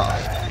got.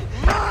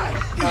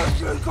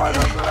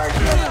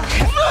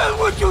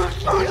 Would you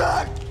do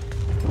that?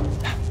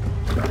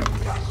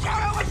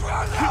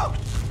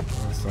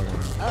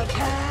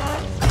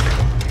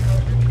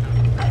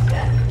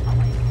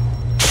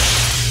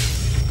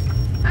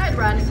 I'd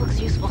run. This looks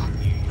useful.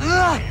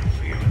 My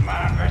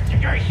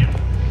investigation.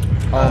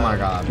 Oh my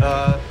god.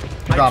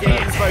 My Drop it.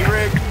 game's my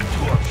rig.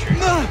 Tortured.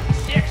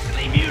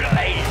 Sexually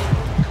mutilated.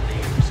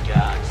 Clears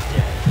God's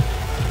dead.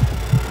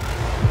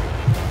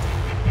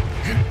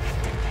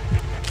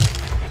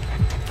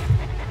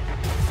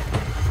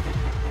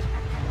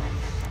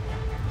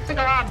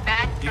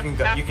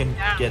 You can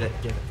get it.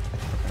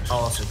 I'll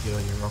also heal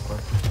you real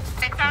quick.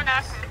 I found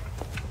us.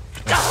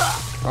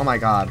 Oh my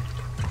god.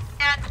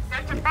 And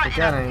there's a button up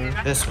Forgetting.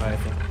 here. This way, I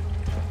think.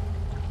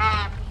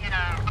 You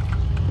know.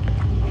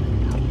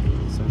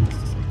 So nice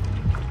to see.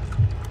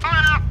 Oh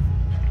no.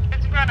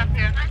 It's a run up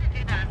here. I can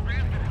do that.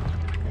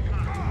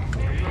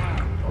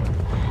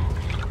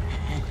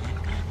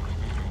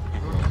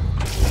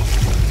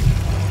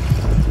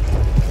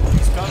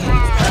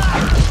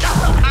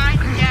 I'm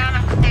down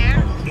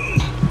upstairs.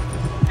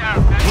 No,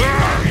 where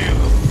are you?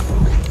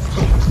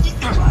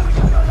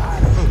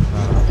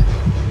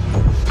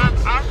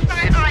 I'll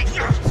try to like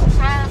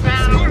crawl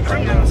down.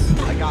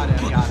 I got it.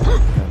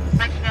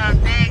 Like the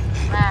big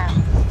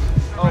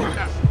wall.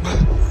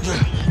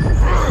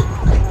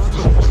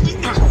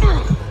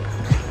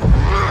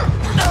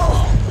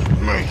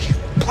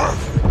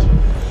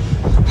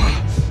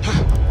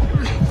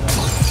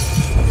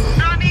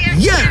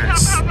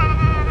 Yes!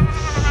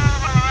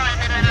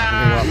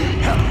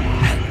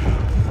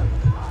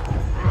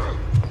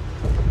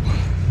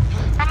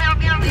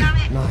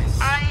 Nice.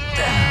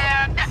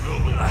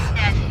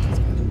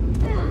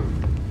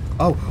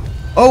 Oh!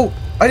 Oh!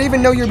 I didn't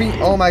even know you're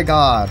being. Oh my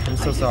god. I'm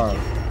so sorry.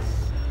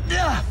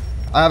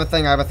 I have a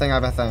thing. I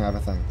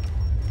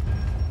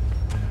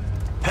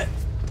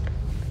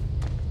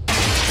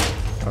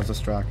was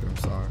distracted. I'm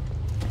sorry.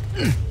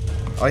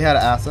 Oh, you had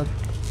acid?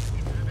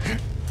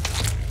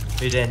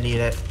 We didn't need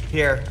it.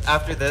 Here,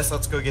 after this,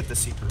 let's go get the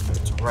secret room.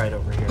 It's right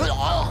over here.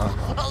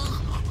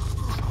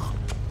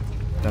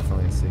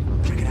 Definitely a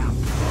secret. Check it out.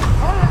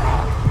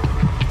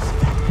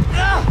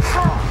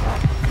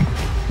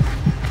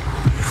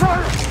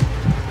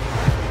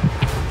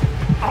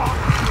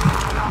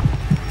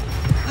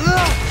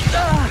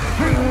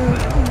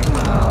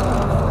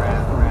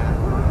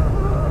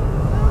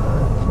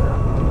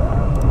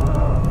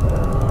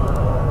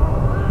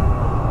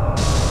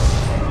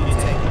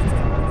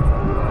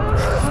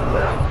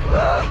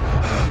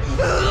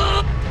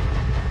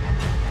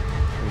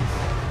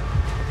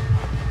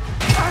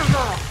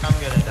 I'm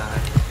gonna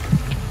die.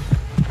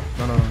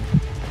 No.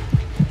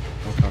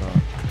 Don't cut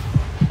off.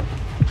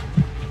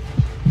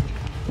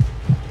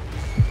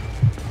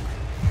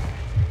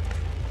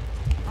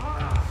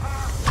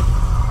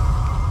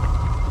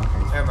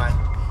 Never mind.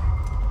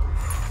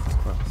 It's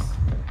close.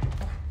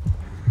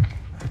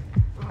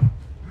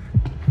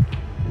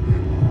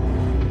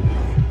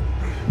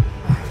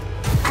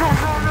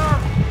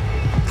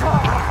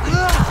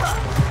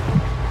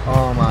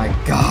 Oh my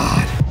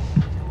god.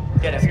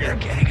 Get him. You're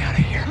getting out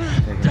of here.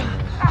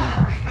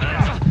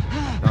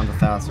 On the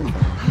faster thing.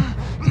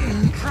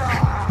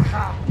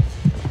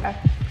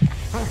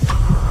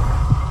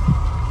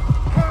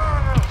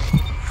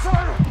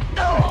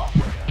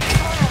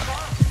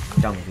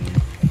 Dumb V.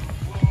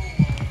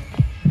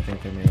 I think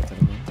they made it to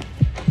the room.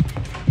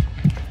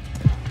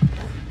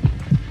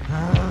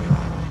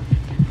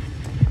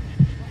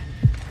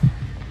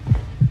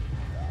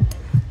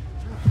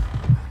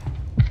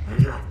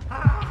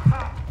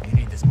 You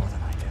need this more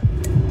than I do.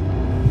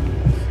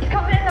 He's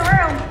coming in the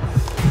room.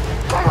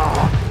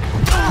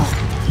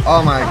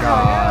 Oh my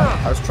god.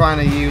 I was trying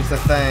to use the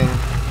thing.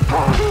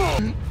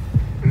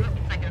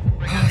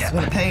 It's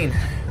been a pain.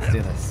 Let's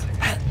do this.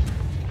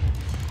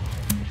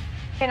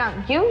 Okay, now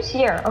Yu's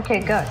here. Okay,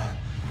 good.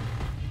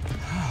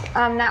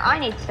 Now I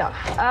need stuff.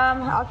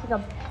 I'll take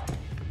a.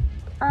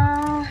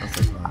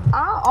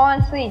 I'll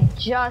honestly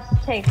just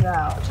take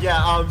those.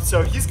 Yeah,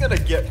 so he's gonna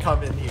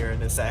come in here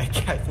in a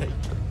sec, I think.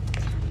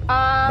 The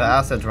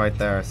acid's right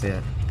there. I see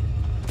it.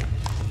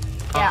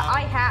 Yeah,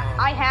 I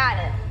had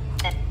it.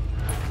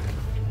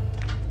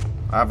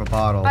 I have a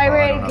bottle. My but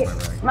I don't rig, have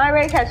my rig. my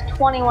rig has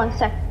 21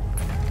 seconds.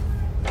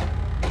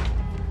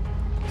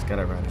 Let's get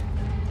it ready.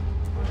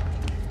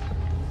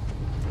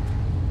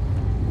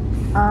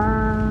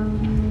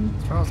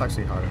 This trial's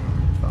actually harder than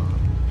I thought.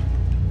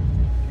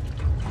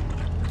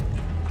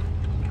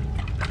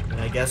 And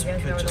I guess we You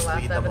guys know could where the just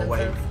last lead them evidence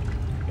away. is?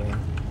 Okay.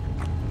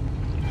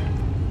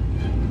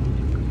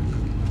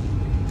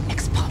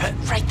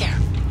 Right there.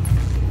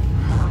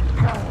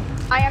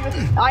 I have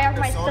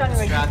my stun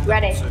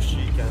ready. So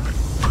she can.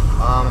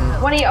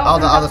 When he I'll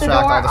opens up the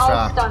distract, door, I'll I'll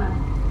distract. stun him.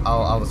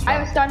 I'll I have a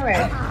distract. stun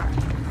ready.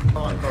 Come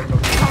on, go.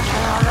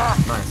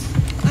 Nice.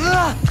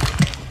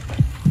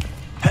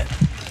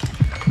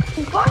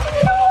 He's blocking the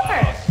door!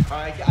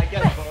 I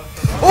get it,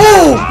 both.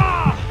 Ooh!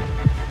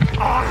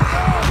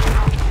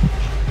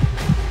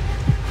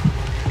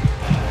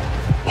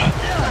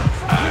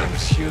 I'm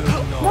sure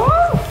not. No!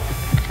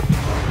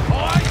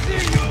 Oh, I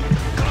see you!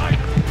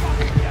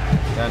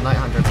 Yeah, Night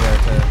Hunter's there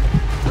too.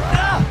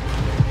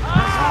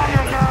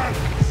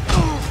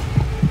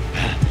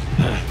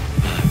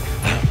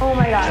 Oh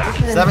my god,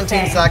 this is 17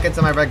 insane. seconds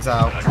and my rig's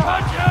out.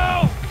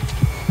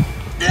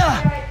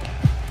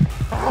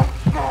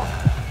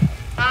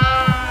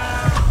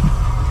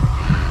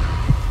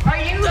 Are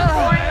you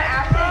pouring the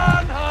acid?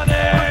 Run,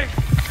 honey!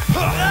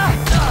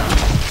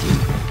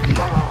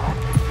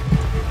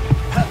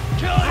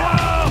 Kill you!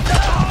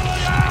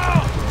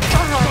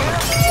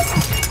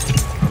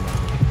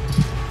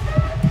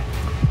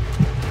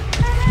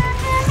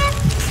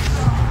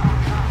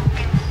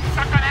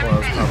 Well,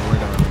 it's probably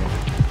gonna be.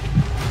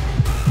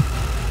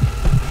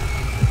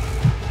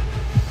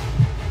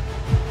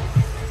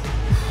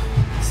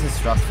 This is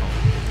stressful.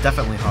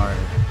 Definitely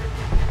harder.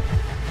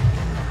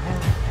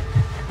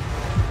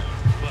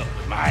 Well,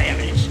 with my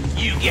evidence,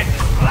 you get to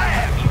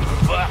slab, you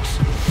fucks.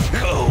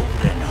 Cold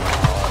and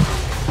hard.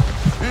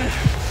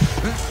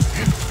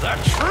 The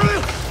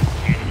truth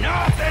and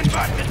nothing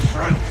but the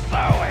truth, so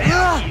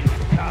help you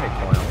God.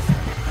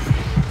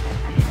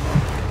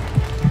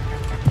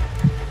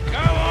 Go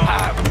on. I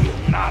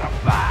will not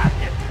abide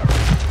this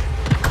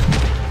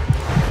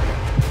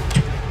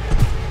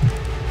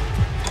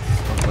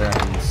Hopefully I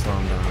can slow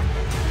him down.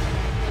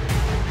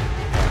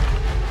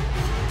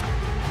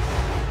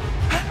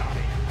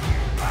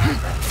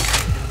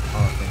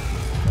 Oh, thank you.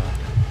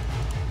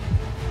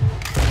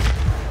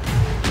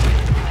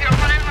 You're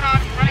running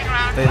around.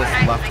 They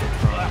just left it.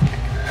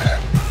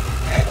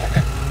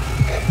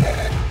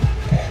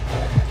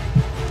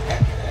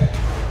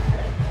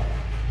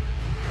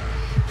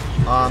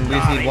 We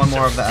just need one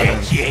more of the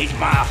evidence. Substantiate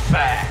my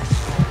facts.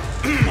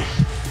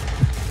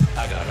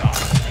 I got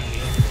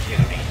honesty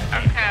and integrity.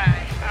 Okay,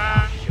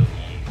 Show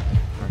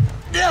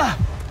you.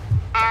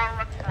 I'll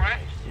report.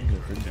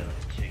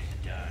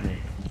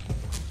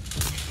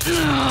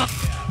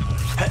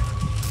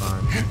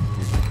 Fine.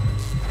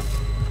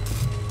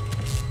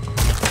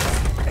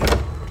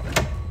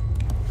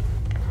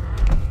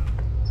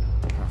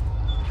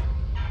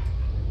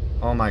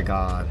 Oh my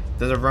god.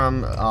 There's a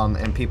room,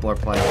 and people are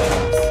playing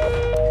this.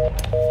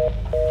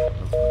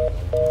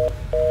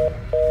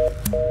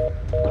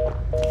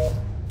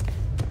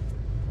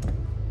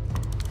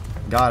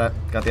 Got it.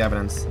 Got the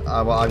evidence.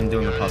 Well, I'm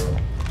doing the puzzle.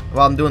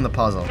 Well, I'm doing the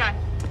puzzle. Okay.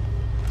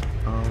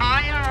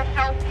 I'll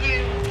help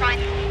you find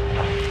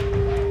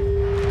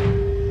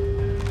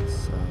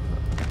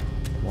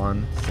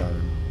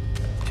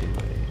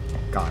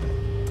 1728. Got it.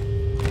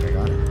 Okay,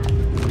 got it.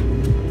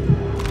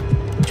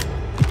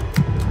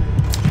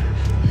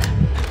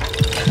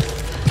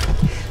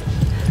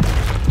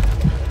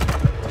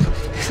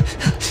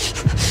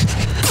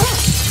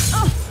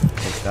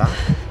 Take that.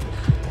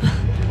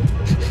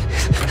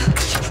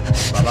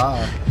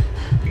 Bye-bye.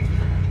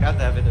 Got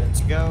the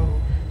evidence. Go.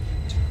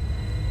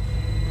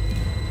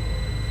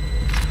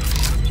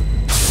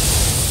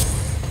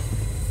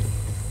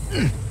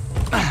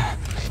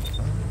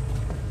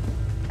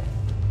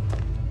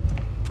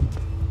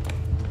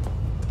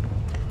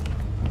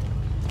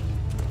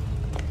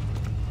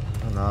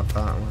 Not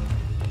that one.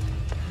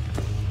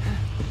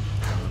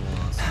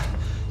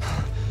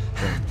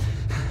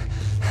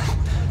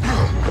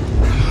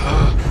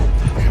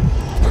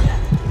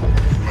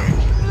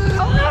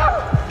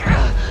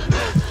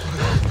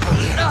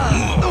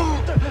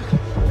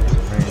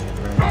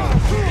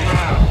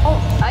 Oh,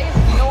 I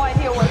have no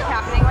idea what's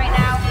happening right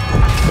now.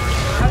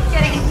 I was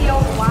getting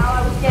healed while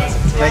I was getting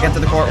healed. Okay, get to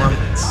the courtroom.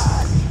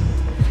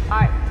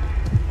 Alright.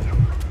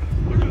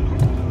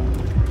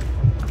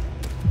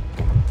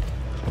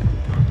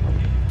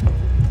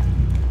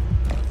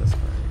 This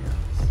way, I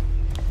guess.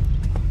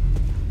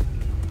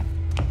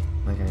 I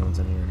don't think anyone's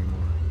in here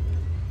anymore.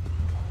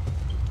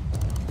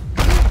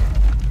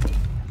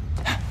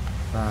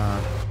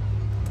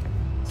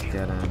 Let's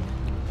get in.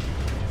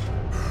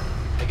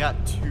 I got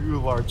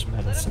 2 large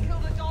medicine.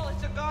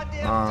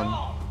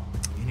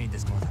 You need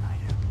this more than I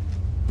do.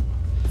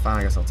 Fine,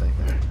 I guess I'll take it.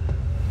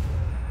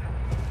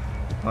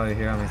 Oh, you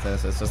hear me say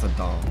this? It's just a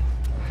doll.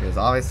 Because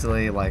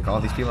obviously, like, all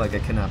these people that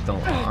get kidnapped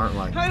aren't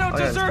like... I don't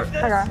deserve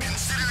this! Okay.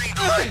 Considering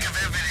the lack of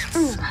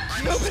evidence,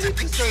 I move that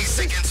the case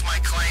against my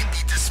client be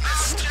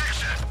dismissed.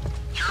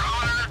 Your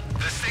Honor,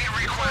 the state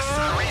requests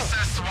a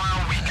recess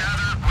while we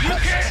gather You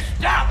can't witnesses.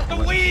 stop the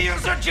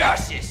wheels of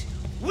justice.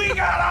 We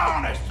got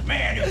honest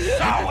men who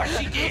saw what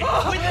she did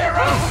with their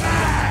own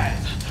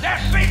eyes. That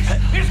bitch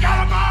is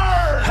gonna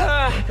burn.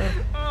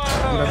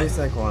 Whatever you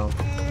say, Coil.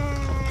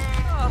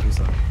 Whatever you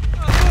say.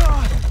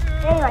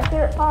 Hey, my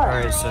favorite part.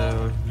 Alright,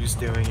 so who's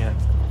doing it?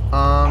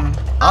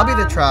 I'll be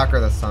the tracker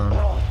this time.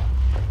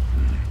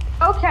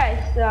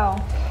 Okay, so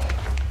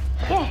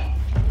yeah.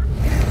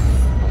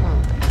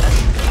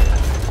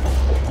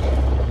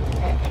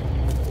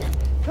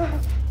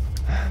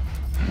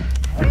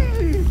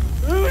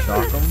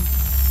 Shock him.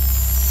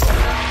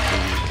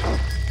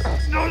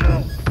 No!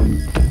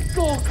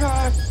 Oh,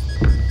 God!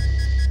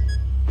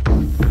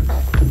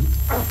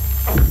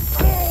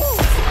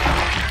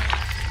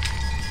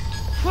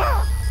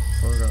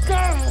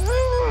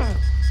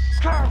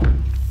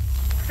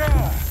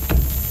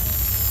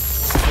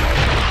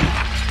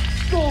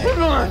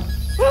 Come on!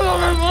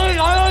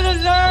 I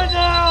understand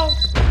now!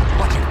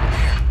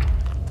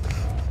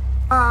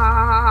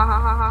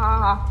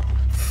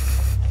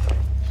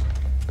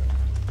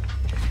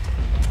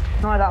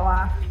 Ignore that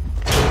laugh.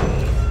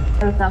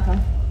 It was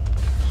nothing.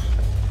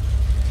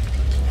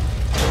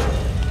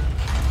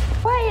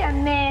 Wait a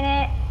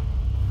minute.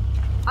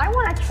 I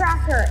want a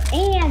tracker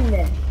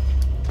and.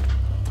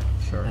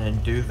 Sure.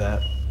 And do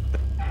that.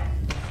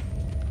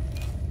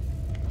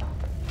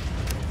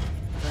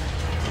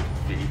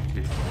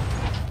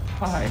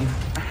 Fine.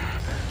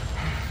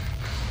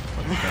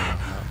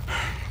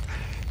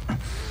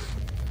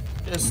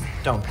 Just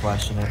don't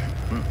question it.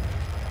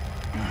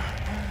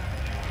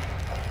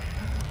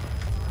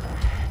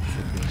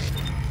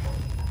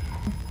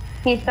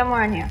 He's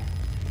somewhere in here.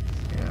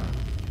 Yeah.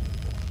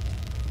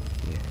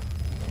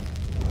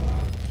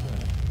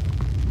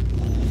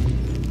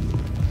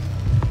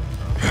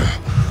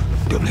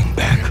 Doubling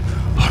back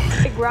on me.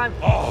 Big run,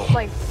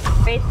 like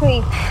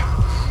basically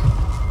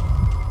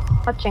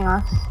touching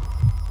us.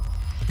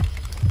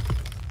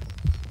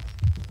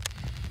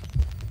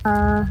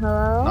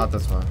 Hello? Not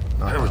this one. Not that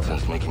one.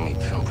 Everything's making me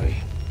jumpy.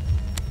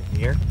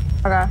 Here?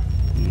 Okay.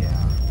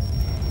 Yeah.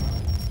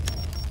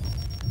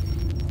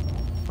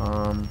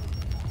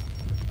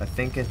 I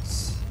think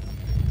it's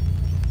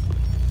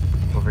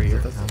Over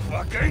here.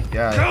 Okay.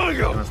 yeah.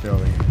 It must be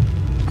over here.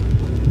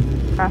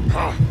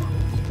 Okay.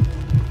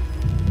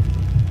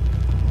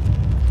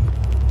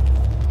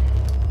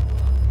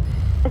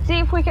 Let's see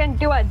if we can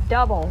do a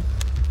double.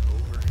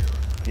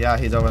 Yeah,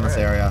 he's over in this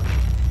area.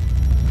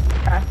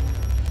 Okay.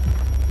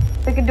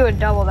 If we can do a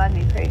double, that'd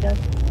be pretty good.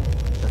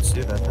 Let's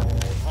do that then.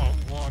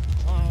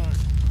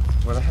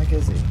 Where the heck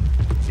is he?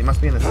 He must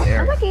be in this Sounds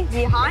area. like he's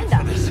behind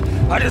us.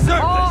 I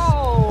deserve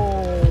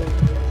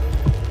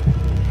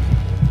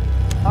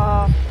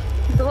Oh!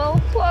 He's a little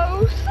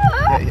close.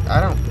 Yeah,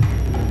 I don't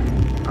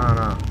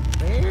know.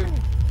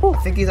 I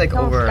think he's like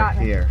Almost over got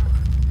me. here.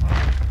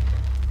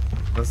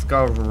 Let's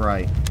go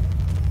right.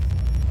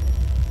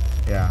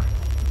 Yeah.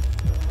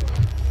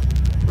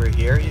 We're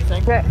here, you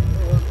think? Okay.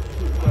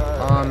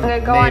 Okay,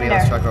 go maybe.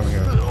 Let's under. check over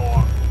here.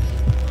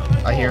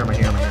 I hear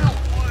him.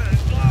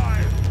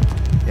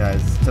 Yeah,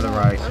 it's to the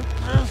right.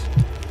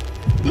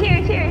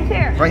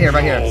 Here. Right here.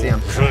 See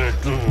him.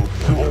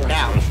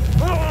 Now.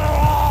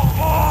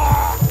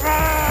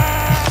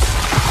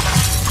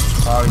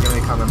 Oh, he's gonna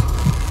be coming.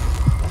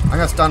 I'm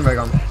gonna stun rig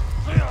him.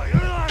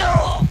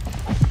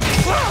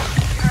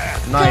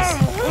 Nice.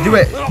 Do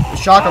it.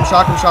 Shock him.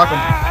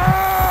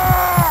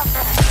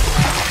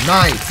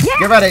 Nice. Yeah.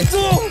 Get ready.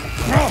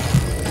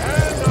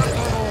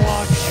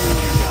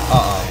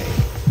 Uh-oh.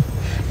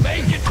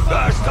 Make it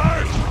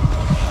bastard!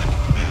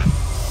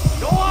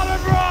 Go on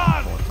and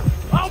run!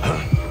 Help!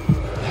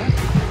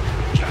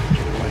 Can't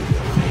get away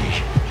from me.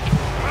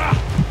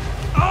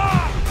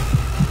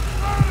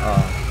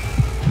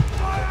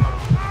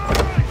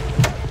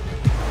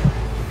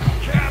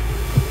 Can't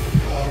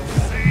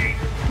see.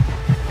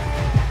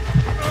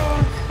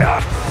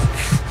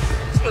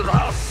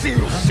 I'll see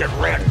you, shit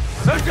rat.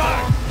 There's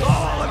got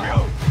all of you.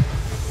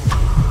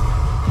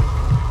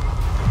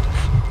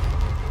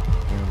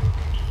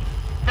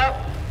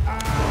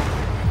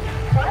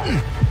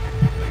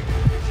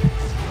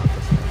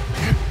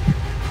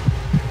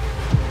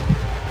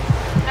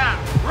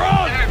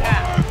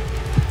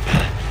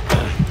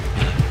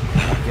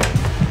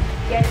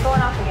 Yeah, it's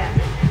going off again.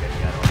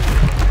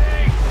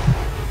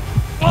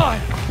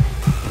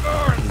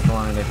 He's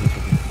blind. I think he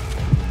should be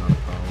not a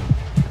problem.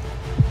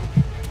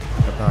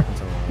 Get back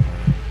into the water.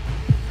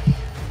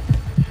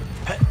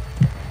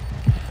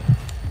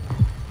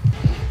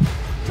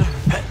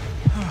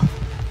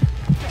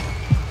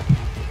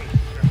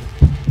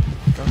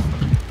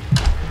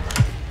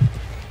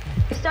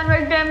 I stun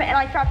rigged him and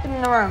I trapped him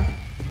in the room.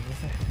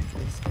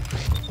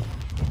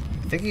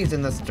 I think he's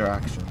in this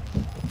direction.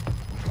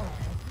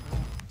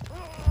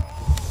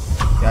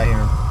 Yeah, I hear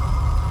him.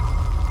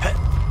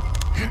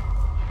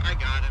 I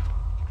got him.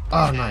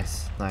 Oh,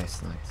 nice.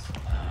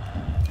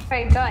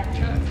 Okay, good.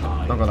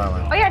 Don't go that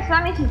way. Oh yeah, so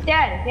that means he's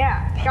dead.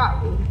 Yeah,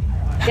 shot. We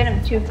did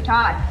him 2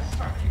 times.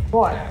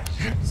 Boy.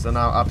 So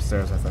now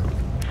upstairs, I think.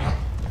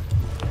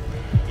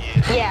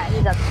 Yeah,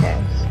 he's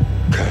upstairs.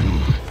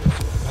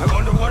 I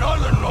wonder what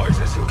other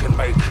noises you can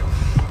make.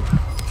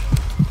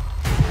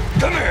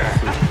 Come here.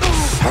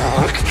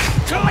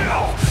 Tell me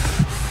now.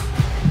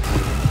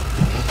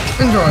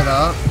 Enjoy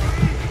that.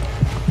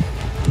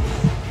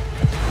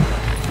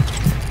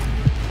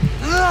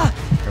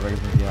 Everybody's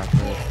gonna be active.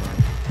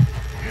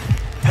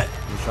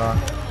 Suck.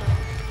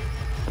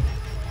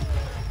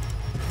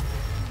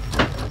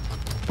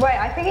 Wait,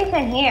 I think it's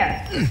in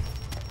here.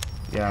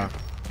 Yeah.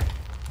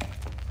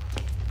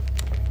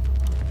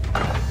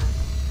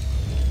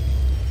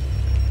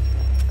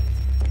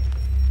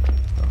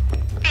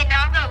 Okay,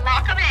 now I'm gonna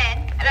lock him in,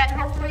 and then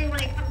hopefully when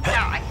he comes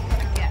out, I can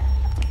hit him again.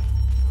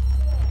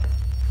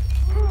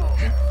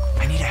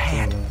 I need a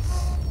hand.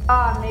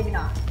 Maybe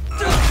not.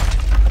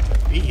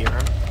 We hear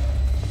him.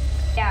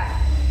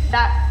 Yeah,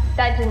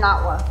 that did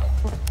not work.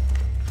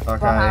 Okay.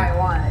 For how I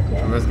wanted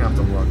it. I'm just gonna have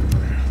to look.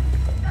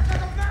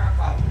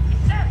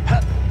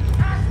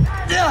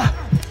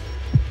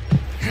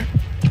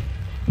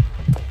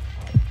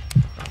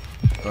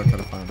 Go try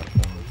to find it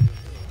for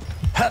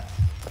him.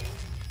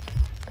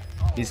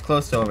 He's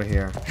close to over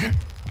here.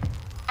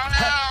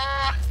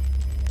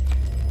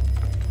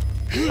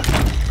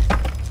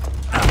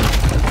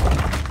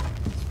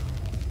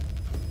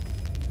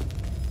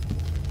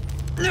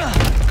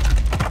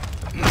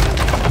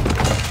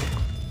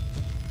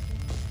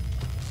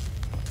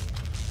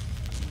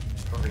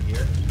 Over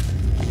here.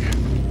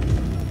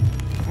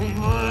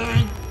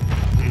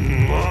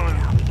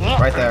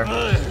 Right there.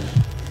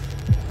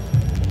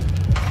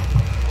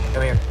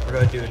 Come here. We're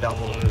gonna do a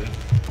double. Never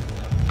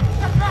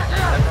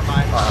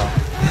mind.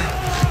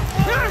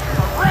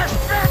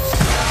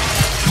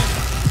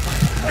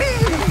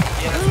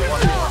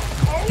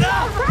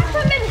 Press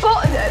him in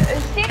both.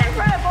 Stand in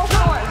front of both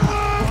doors.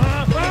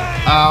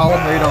 Ow,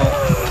 they don't.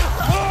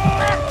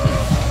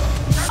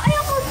 I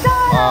almost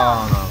died. Oh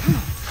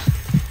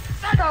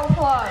So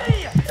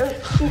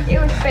close. It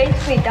was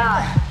basically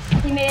done.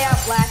 He made it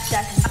up last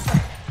second.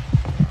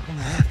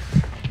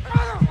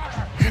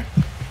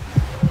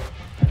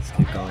 Let's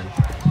keep going.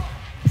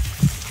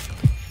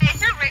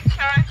 Is your rig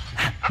charged?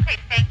 Okay,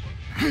 thank you.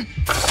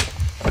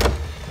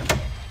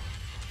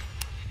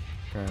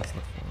 Okay, that's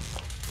not fun.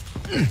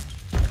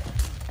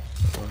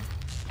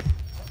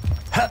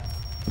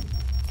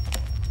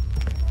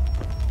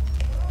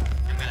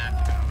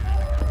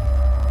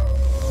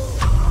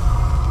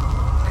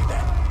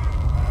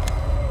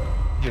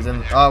 He's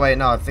in. Oh wait,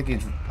 no. I think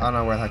he's. I don't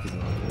know where the heck he's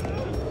in.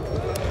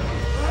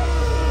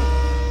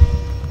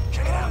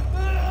 Check it out.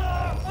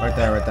 Right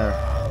there, right there.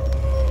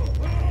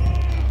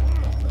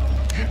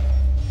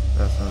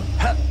 That's him.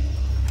 I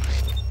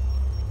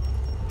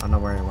don't know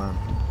where he went.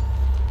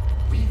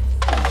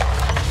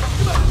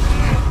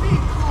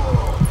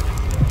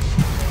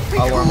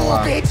 I'll warm him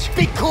up. Bitch,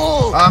 be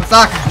cool. I'm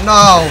stuck.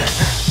 No.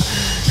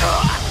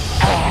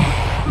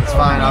 It's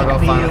fine. I'll go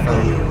find it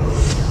for you.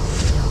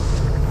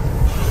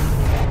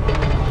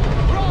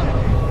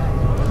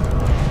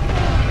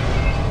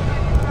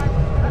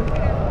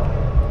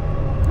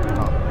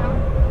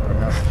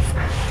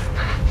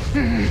 I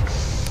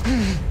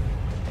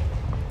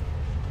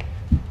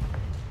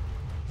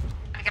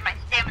get my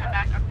stamina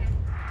back up here.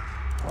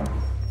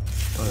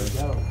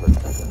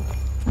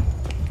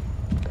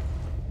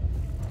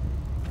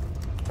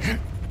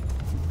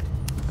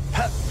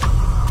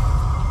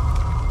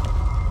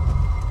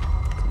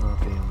 Not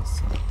be on the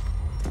side.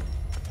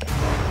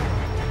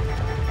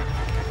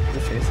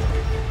 They're chasing.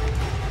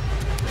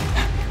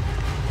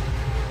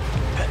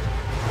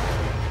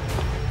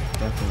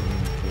 Definitely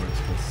leaning towards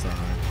this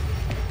side.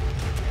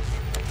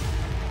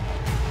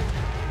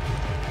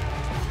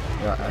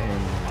 Yeah, I hear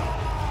him.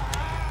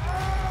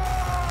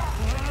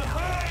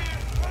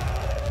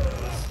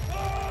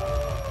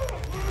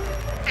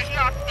 Okay, he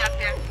lost me up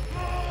here.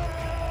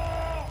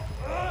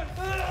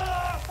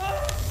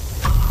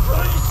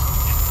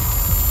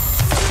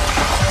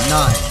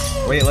 Nice.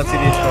 Wait, let's see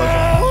the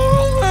explosion.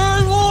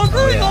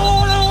 Oh, yeah.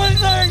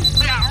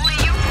 Yeah, only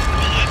you can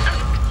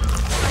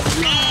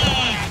see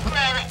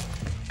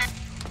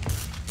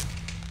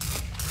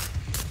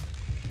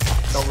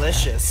it.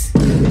 Delicious.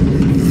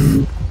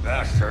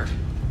 Bastard.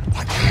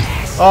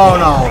 Oh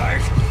no.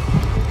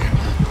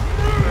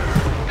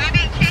 We're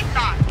being chased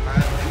on.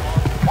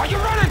 Why you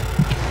running?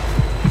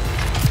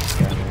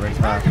 Yeah, right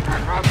back.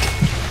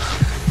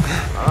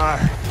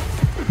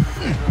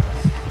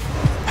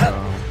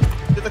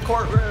 To the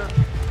courtroom.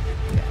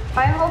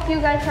 I hope you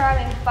guys are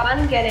having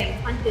fun getting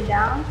hunted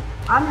down.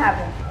 I'm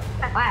having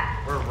a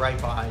laugh. We're right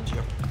behind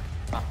you.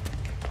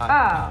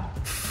 Oh.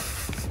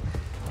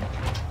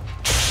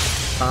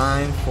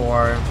 Time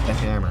for the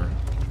hammer.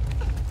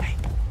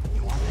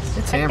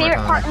 It's My hammer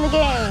favorite part time. in the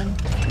game.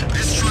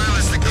 This trial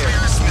is the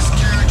clearest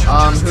miscarriage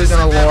of Who's justice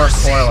gonna I've lure ever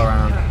seen. Coil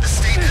around? The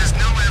state has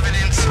no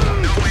evidence,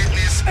 no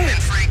witness, and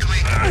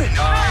frankly,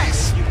 no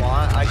case. You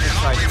want? I can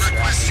try We to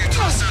request you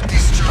distract toss out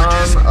these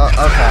charges.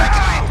 Okay.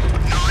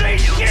 Stay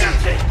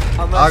guilty.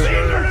 Unless Okay.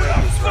 you're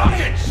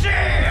Fucking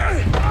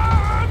shit.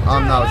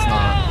 No, it's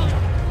not.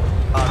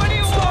 What do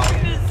you want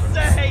me to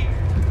say?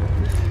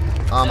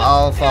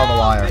 I'll follow the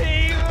wire.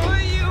 What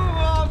do you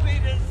want me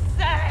to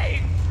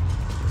say?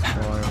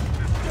 Coil.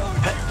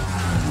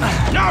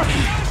 No.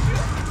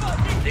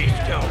 These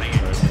don't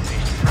answer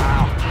this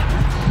trial.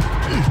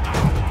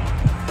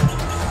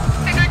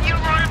 Figured you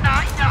were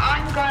not. Now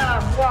I'm gonna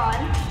run.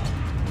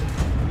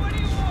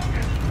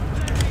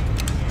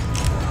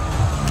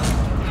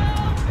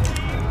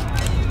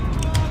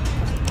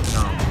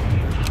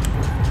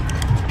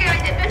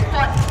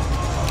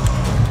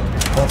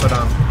 both of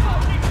them.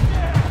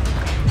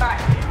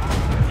 Alright.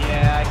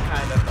 Yeah, I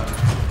kind of.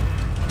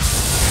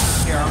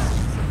 Here,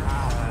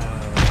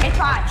 It's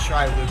fine.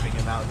 try looping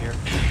him out here.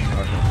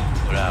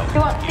 He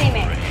won't see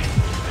me.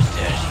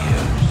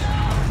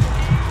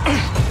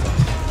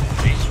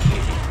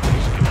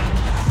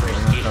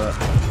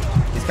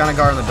 He's kind of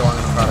guarding the door.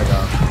 I'm gonna try to go.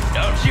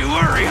 Don't you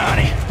worry,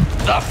 honey.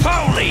 The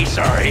police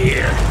are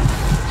here.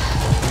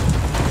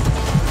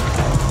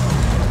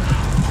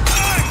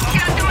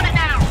 You're doing it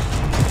now.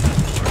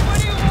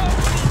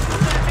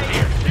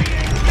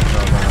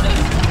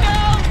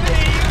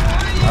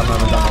 I've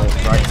never done the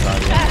right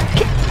side yet.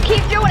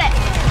 Keep doing it.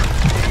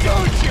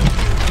 Don't you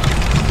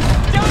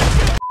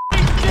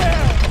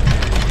dare!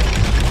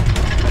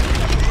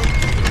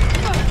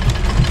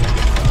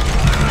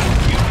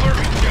 You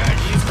worry,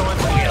 Judge.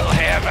 We'll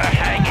have a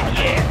hanging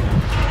yet.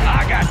 I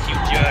got you,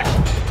 Judge.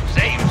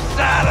 Same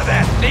side of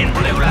that thin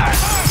blue line.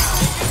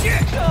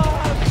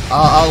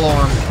 I'll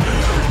lure him.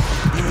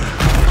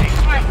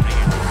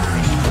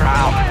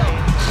 Trial.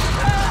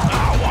 I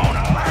won't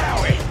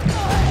allow it.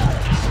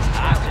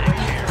 I'll take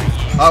care of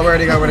you. Oh,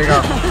 where'd he go? Where'd he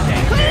go?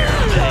 Take care of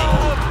me.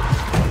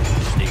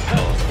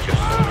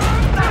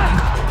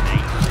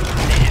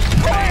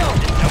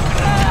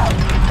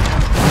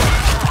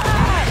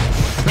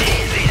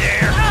 Easy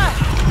there.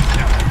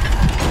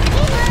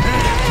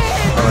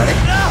 Alright.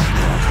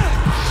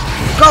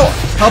 Go!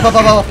 Help, help,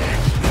 help, help.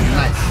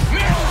 Nice.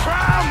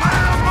 Trial, my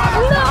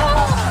mother.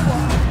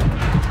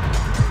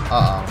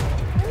 Uh-oh.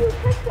 You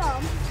picked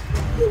them.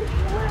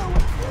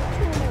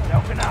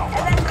 Open out.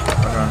 Okay.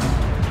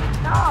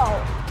 No.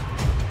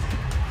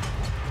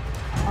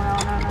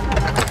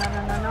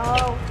 No.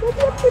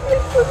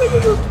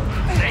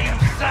 Same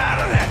side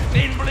of that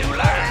thin blue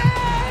line.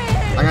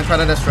 I'm gonna try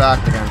to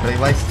distract again, but he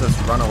likes to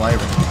just run away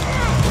from me.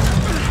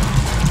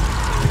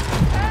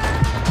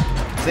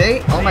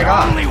 See? Oh my The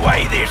god. only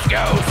way this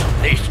goes,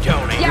 this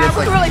Tony. Yeah, I It's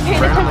wasn't really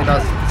paying randomly attention.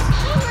 does this.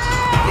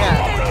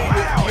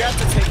 Yeah, you have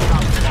to take him out.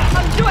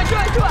 Do it.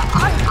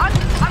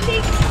 I'm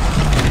being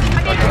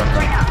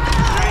right now.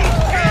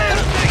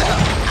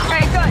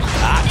 Okay, good.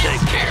 I'll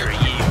take care of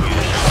you.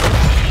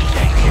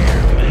 Take care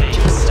of me.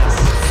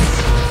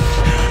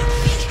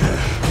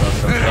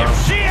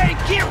 If she ain't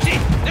guilty,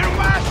 then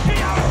why is she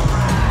on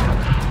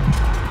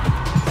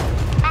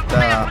What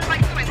am I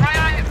doing? Why am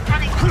I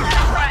running to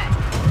that way?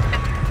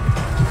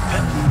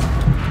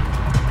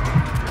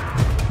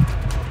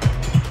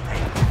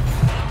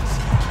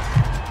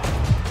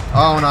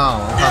 Oh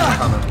no, I'm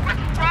coming.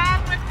 What's wrong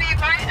with me?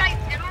 Why did I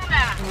do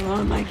that? Oh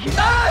my god. I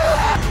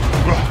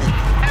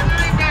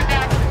really did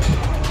that.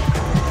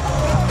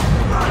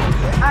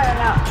 I don't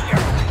know.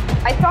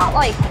 I thought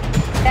like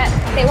that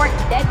they weren't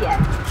dead yet.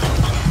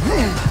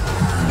 Nice.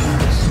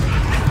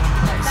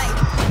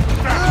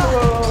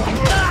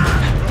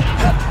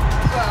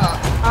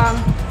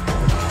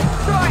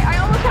 Sorry, I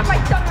almost have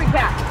my stomach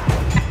back.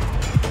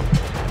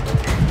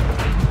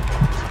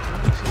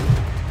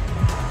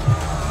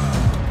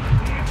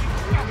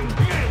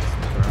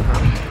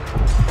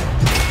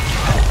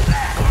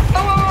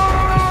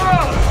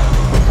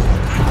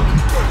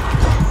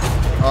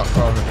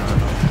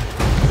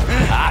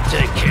 I'll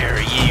take care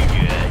of you,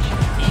 Judge.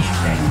 You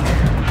take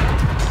care of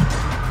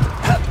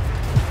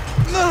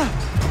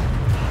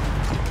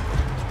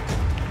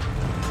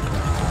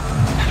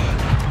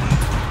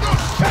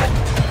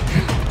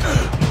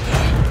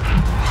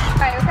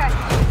Okay.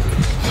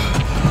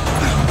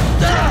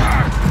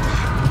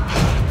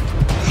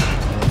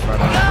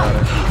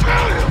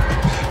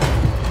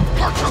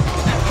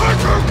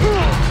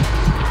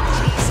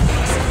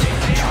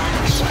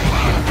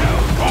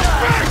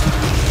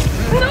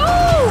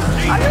 No!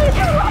 I really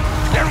threw up.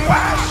 Then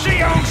why is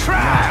she on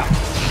trial?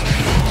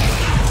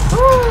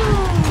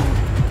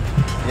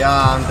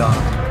 Yeah, I'm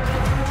done.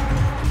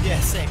 Yeah,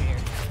 same here.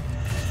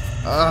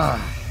 Ugh.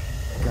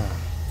 God.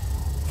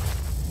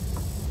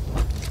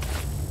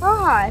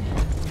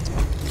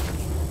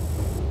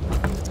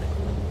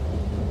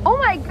 Oh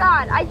my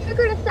god, I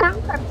triggered a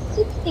sound trap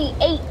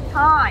 68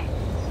 times.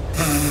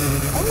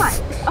 Oh my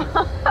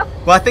god.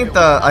 Well, I think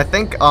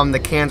the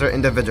cans are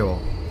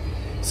individual.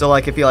 So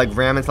like if you like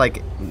ram into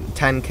like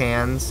 10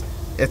 cans,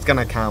 it's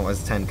gonna count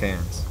as 10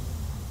 cans.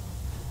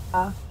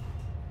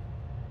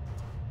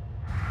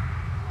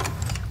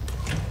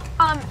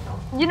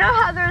 You know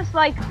how there's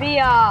like the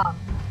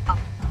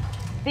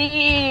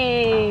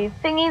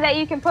thingy that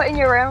you can put in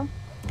your room?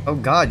 Oh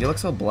god, you look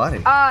so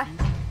bloody. I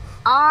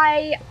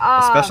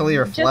Especially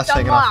your just flesh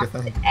taking off your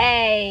unlocked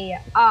thing.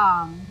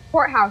 a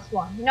courthouse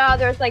one. You know,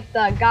 there's like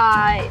the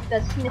guy,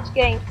 the snitch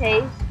getting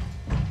tased.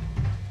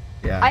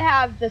 Yeah. I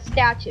have the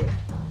statue.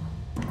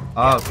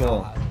 Oh,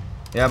 cool.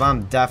 Yeah, but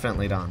I'm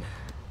definitely done.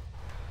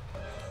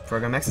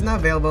 Program X is not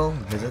available.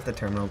 Visit the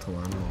terminal to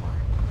learn more.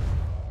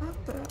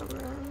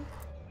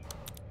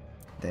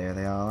 There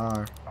they all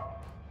are.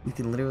 We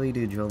can literally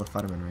do Drill the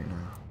Futterman right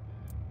now.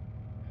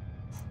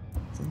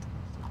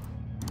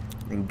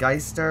 And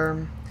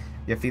Geister,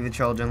 you have Feed the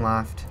Children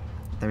left.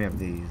 Then we have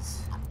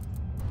these.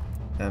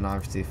 Then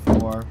obviously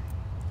 4.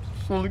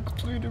 Fully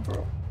completed,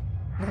 bro.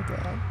 Not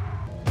bad.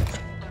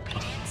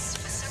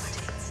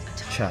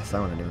 Chess, I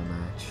want to do a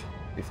match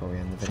before we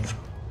end the video.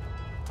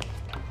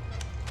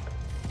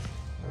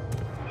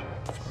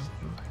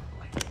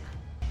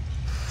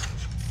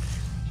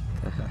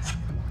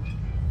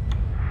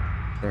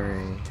 Three.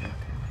 Okay.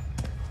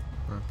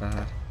 Not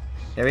bad.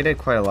 Yeah, we did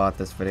quite a lot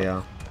this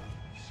video.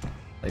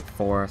 Like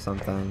 4 or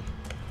something.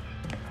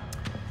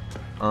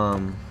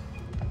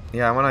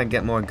 Yeah, I want to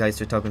get more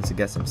Geister tokens to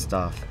get some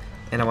stuff.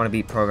 And I want to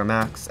beat Program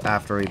X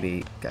after we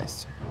beat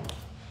Geister.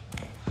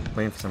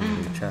 Waiting for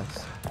someone to do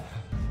chess.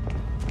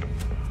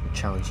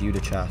 Challenge you to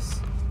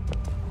chess.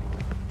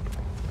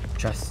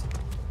 Chess.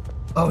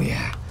 Oh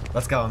yeah.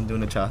 Let's go, I'm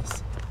doing a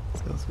chess.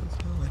 Let's go, let's go, let's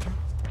go. My turn.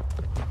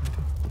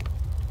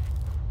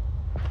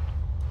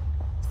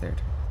 It's their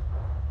turn.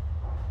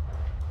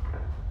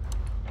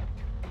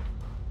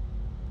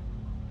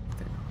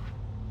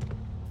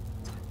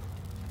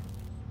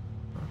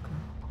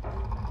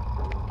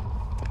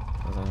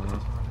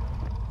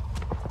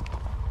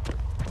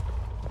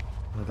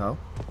 Go?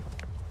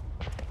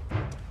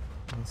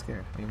 I'm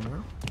scared. You wanna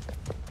go?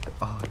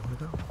 Oh, you wanna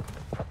go?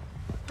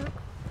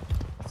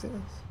 Let's do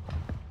this.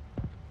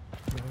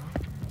 You wanna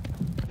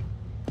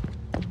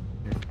go?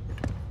 Your turn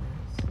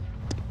first.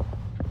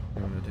 What do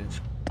you wanna do?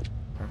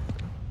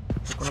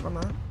 Pick one up on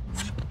that.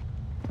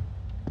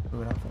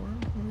 Move it out for him.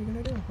 What are we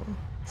gonna do?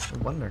 I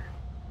wonder.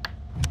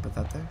 Put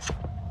that there.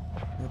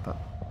 I'm gonna put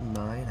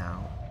mine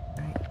out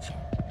right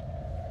here.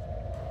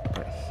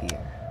 Put it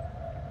here.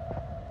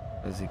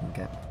 As you can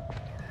get.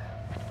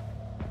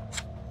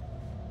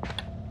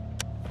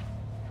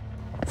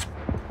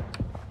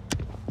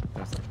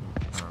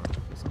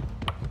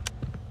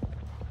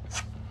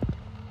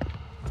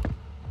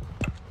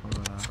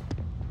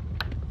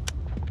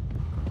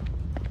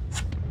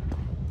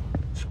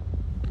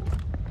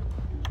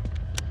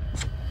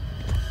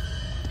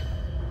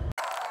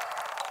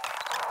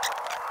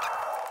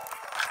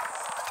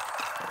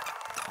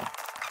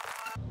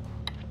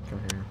 Go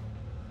here.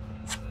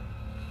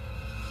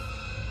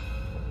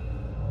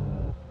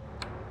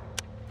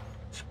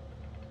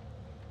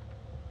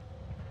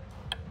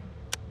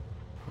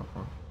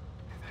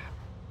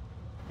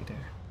 You dare.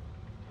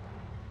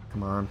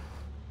 Come on.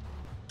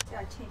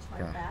 Gotta change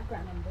my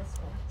background in this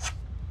one.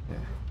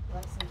 Yeah.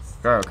 License.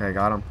 Okay,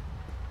 got him.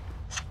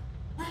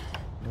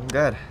 Doing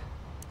good.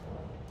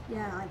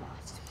 Yeah, I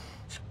lost.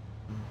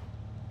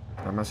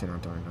 I'm actually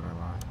not doing good, I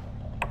lied.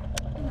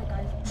 Oh my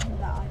god,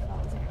 that I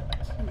thought was a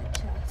king of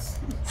chess.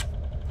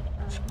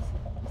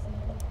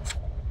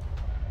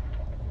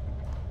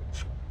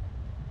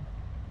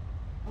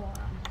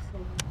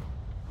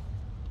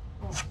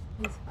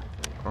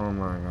 Oh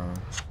my god.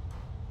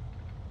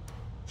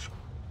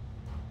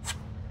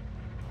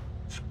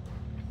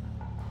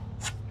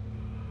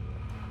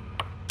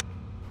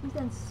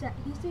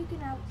 He's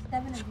taken out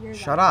 7 of your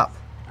Shut lives.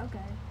 up.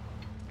 Okay.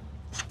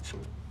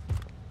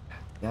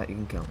 Yeah, you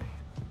can kill me.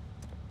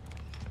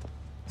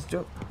 Let's do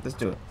it. Let's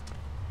do it.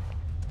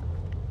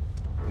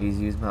 He's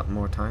used up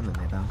more time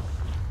than me, though.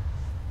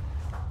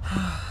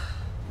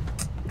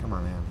 Come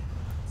on, man.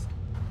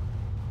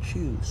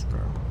 Choose, bro.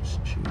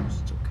 Just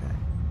choose. It's okay.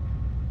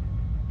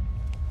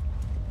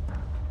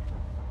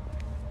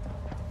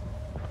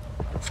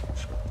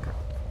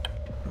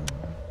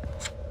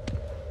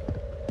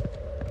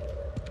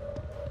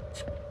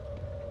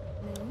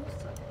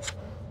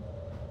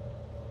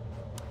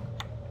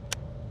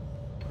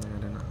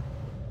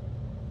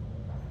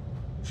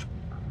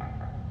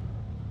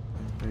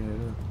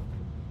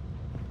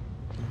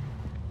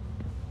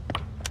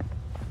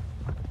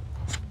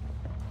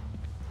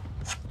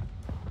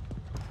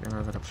 You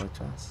know how to play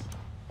chess?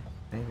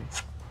 Maybe.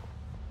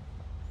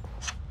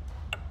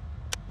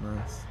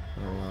 Nice. I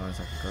didn't realize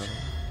I could go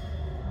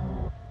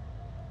there.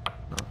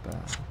 Not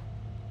bad.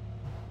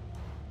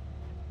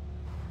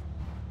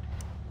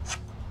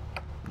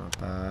 Not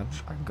bad.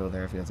 I can go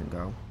there if he doesn't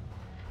go.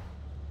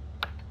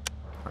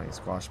 Oh, he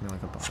squashed me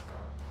like a bug.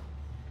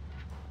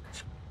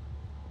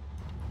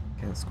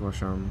 Can't squash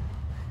him.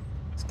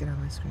 Let's get out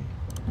of my screen.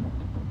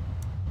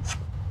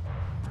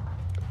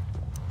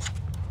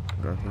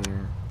 Go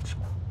here.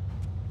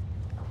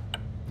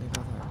 You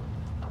go there.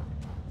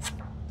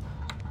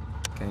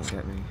 Can't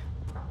get me.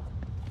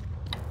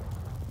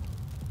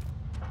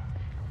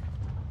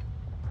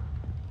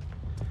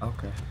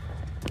 Okay.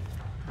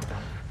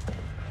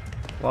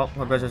 Well, hope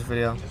you enjoyed this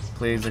video.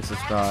 Please like,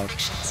 subscribe.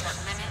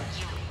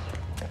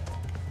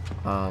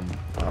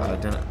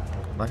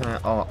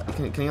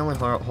 Can you only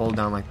hold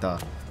down like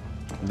the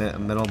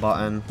middle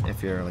button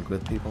if you're like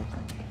with people?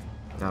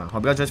 Hope you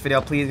enjoyed this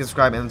video. Please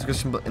subscribe in the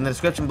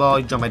description below.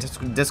 You join my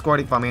Discord,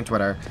 you can follow me on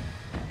Twitter.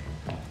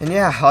 And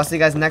yeah, I'll see you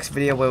guys next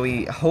video where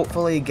we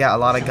hopefully get a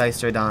lot of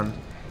Geister done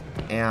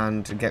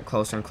and get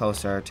closer and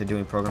closer to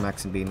doing Program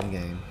X and beating the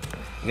game.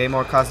 Get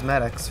more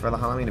cosmetics for the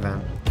Halloween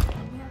event.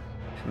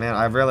 Man,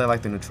 I really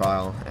like the new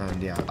trial,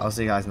 and yeah, I'll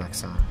see you guys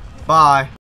next time. Bye!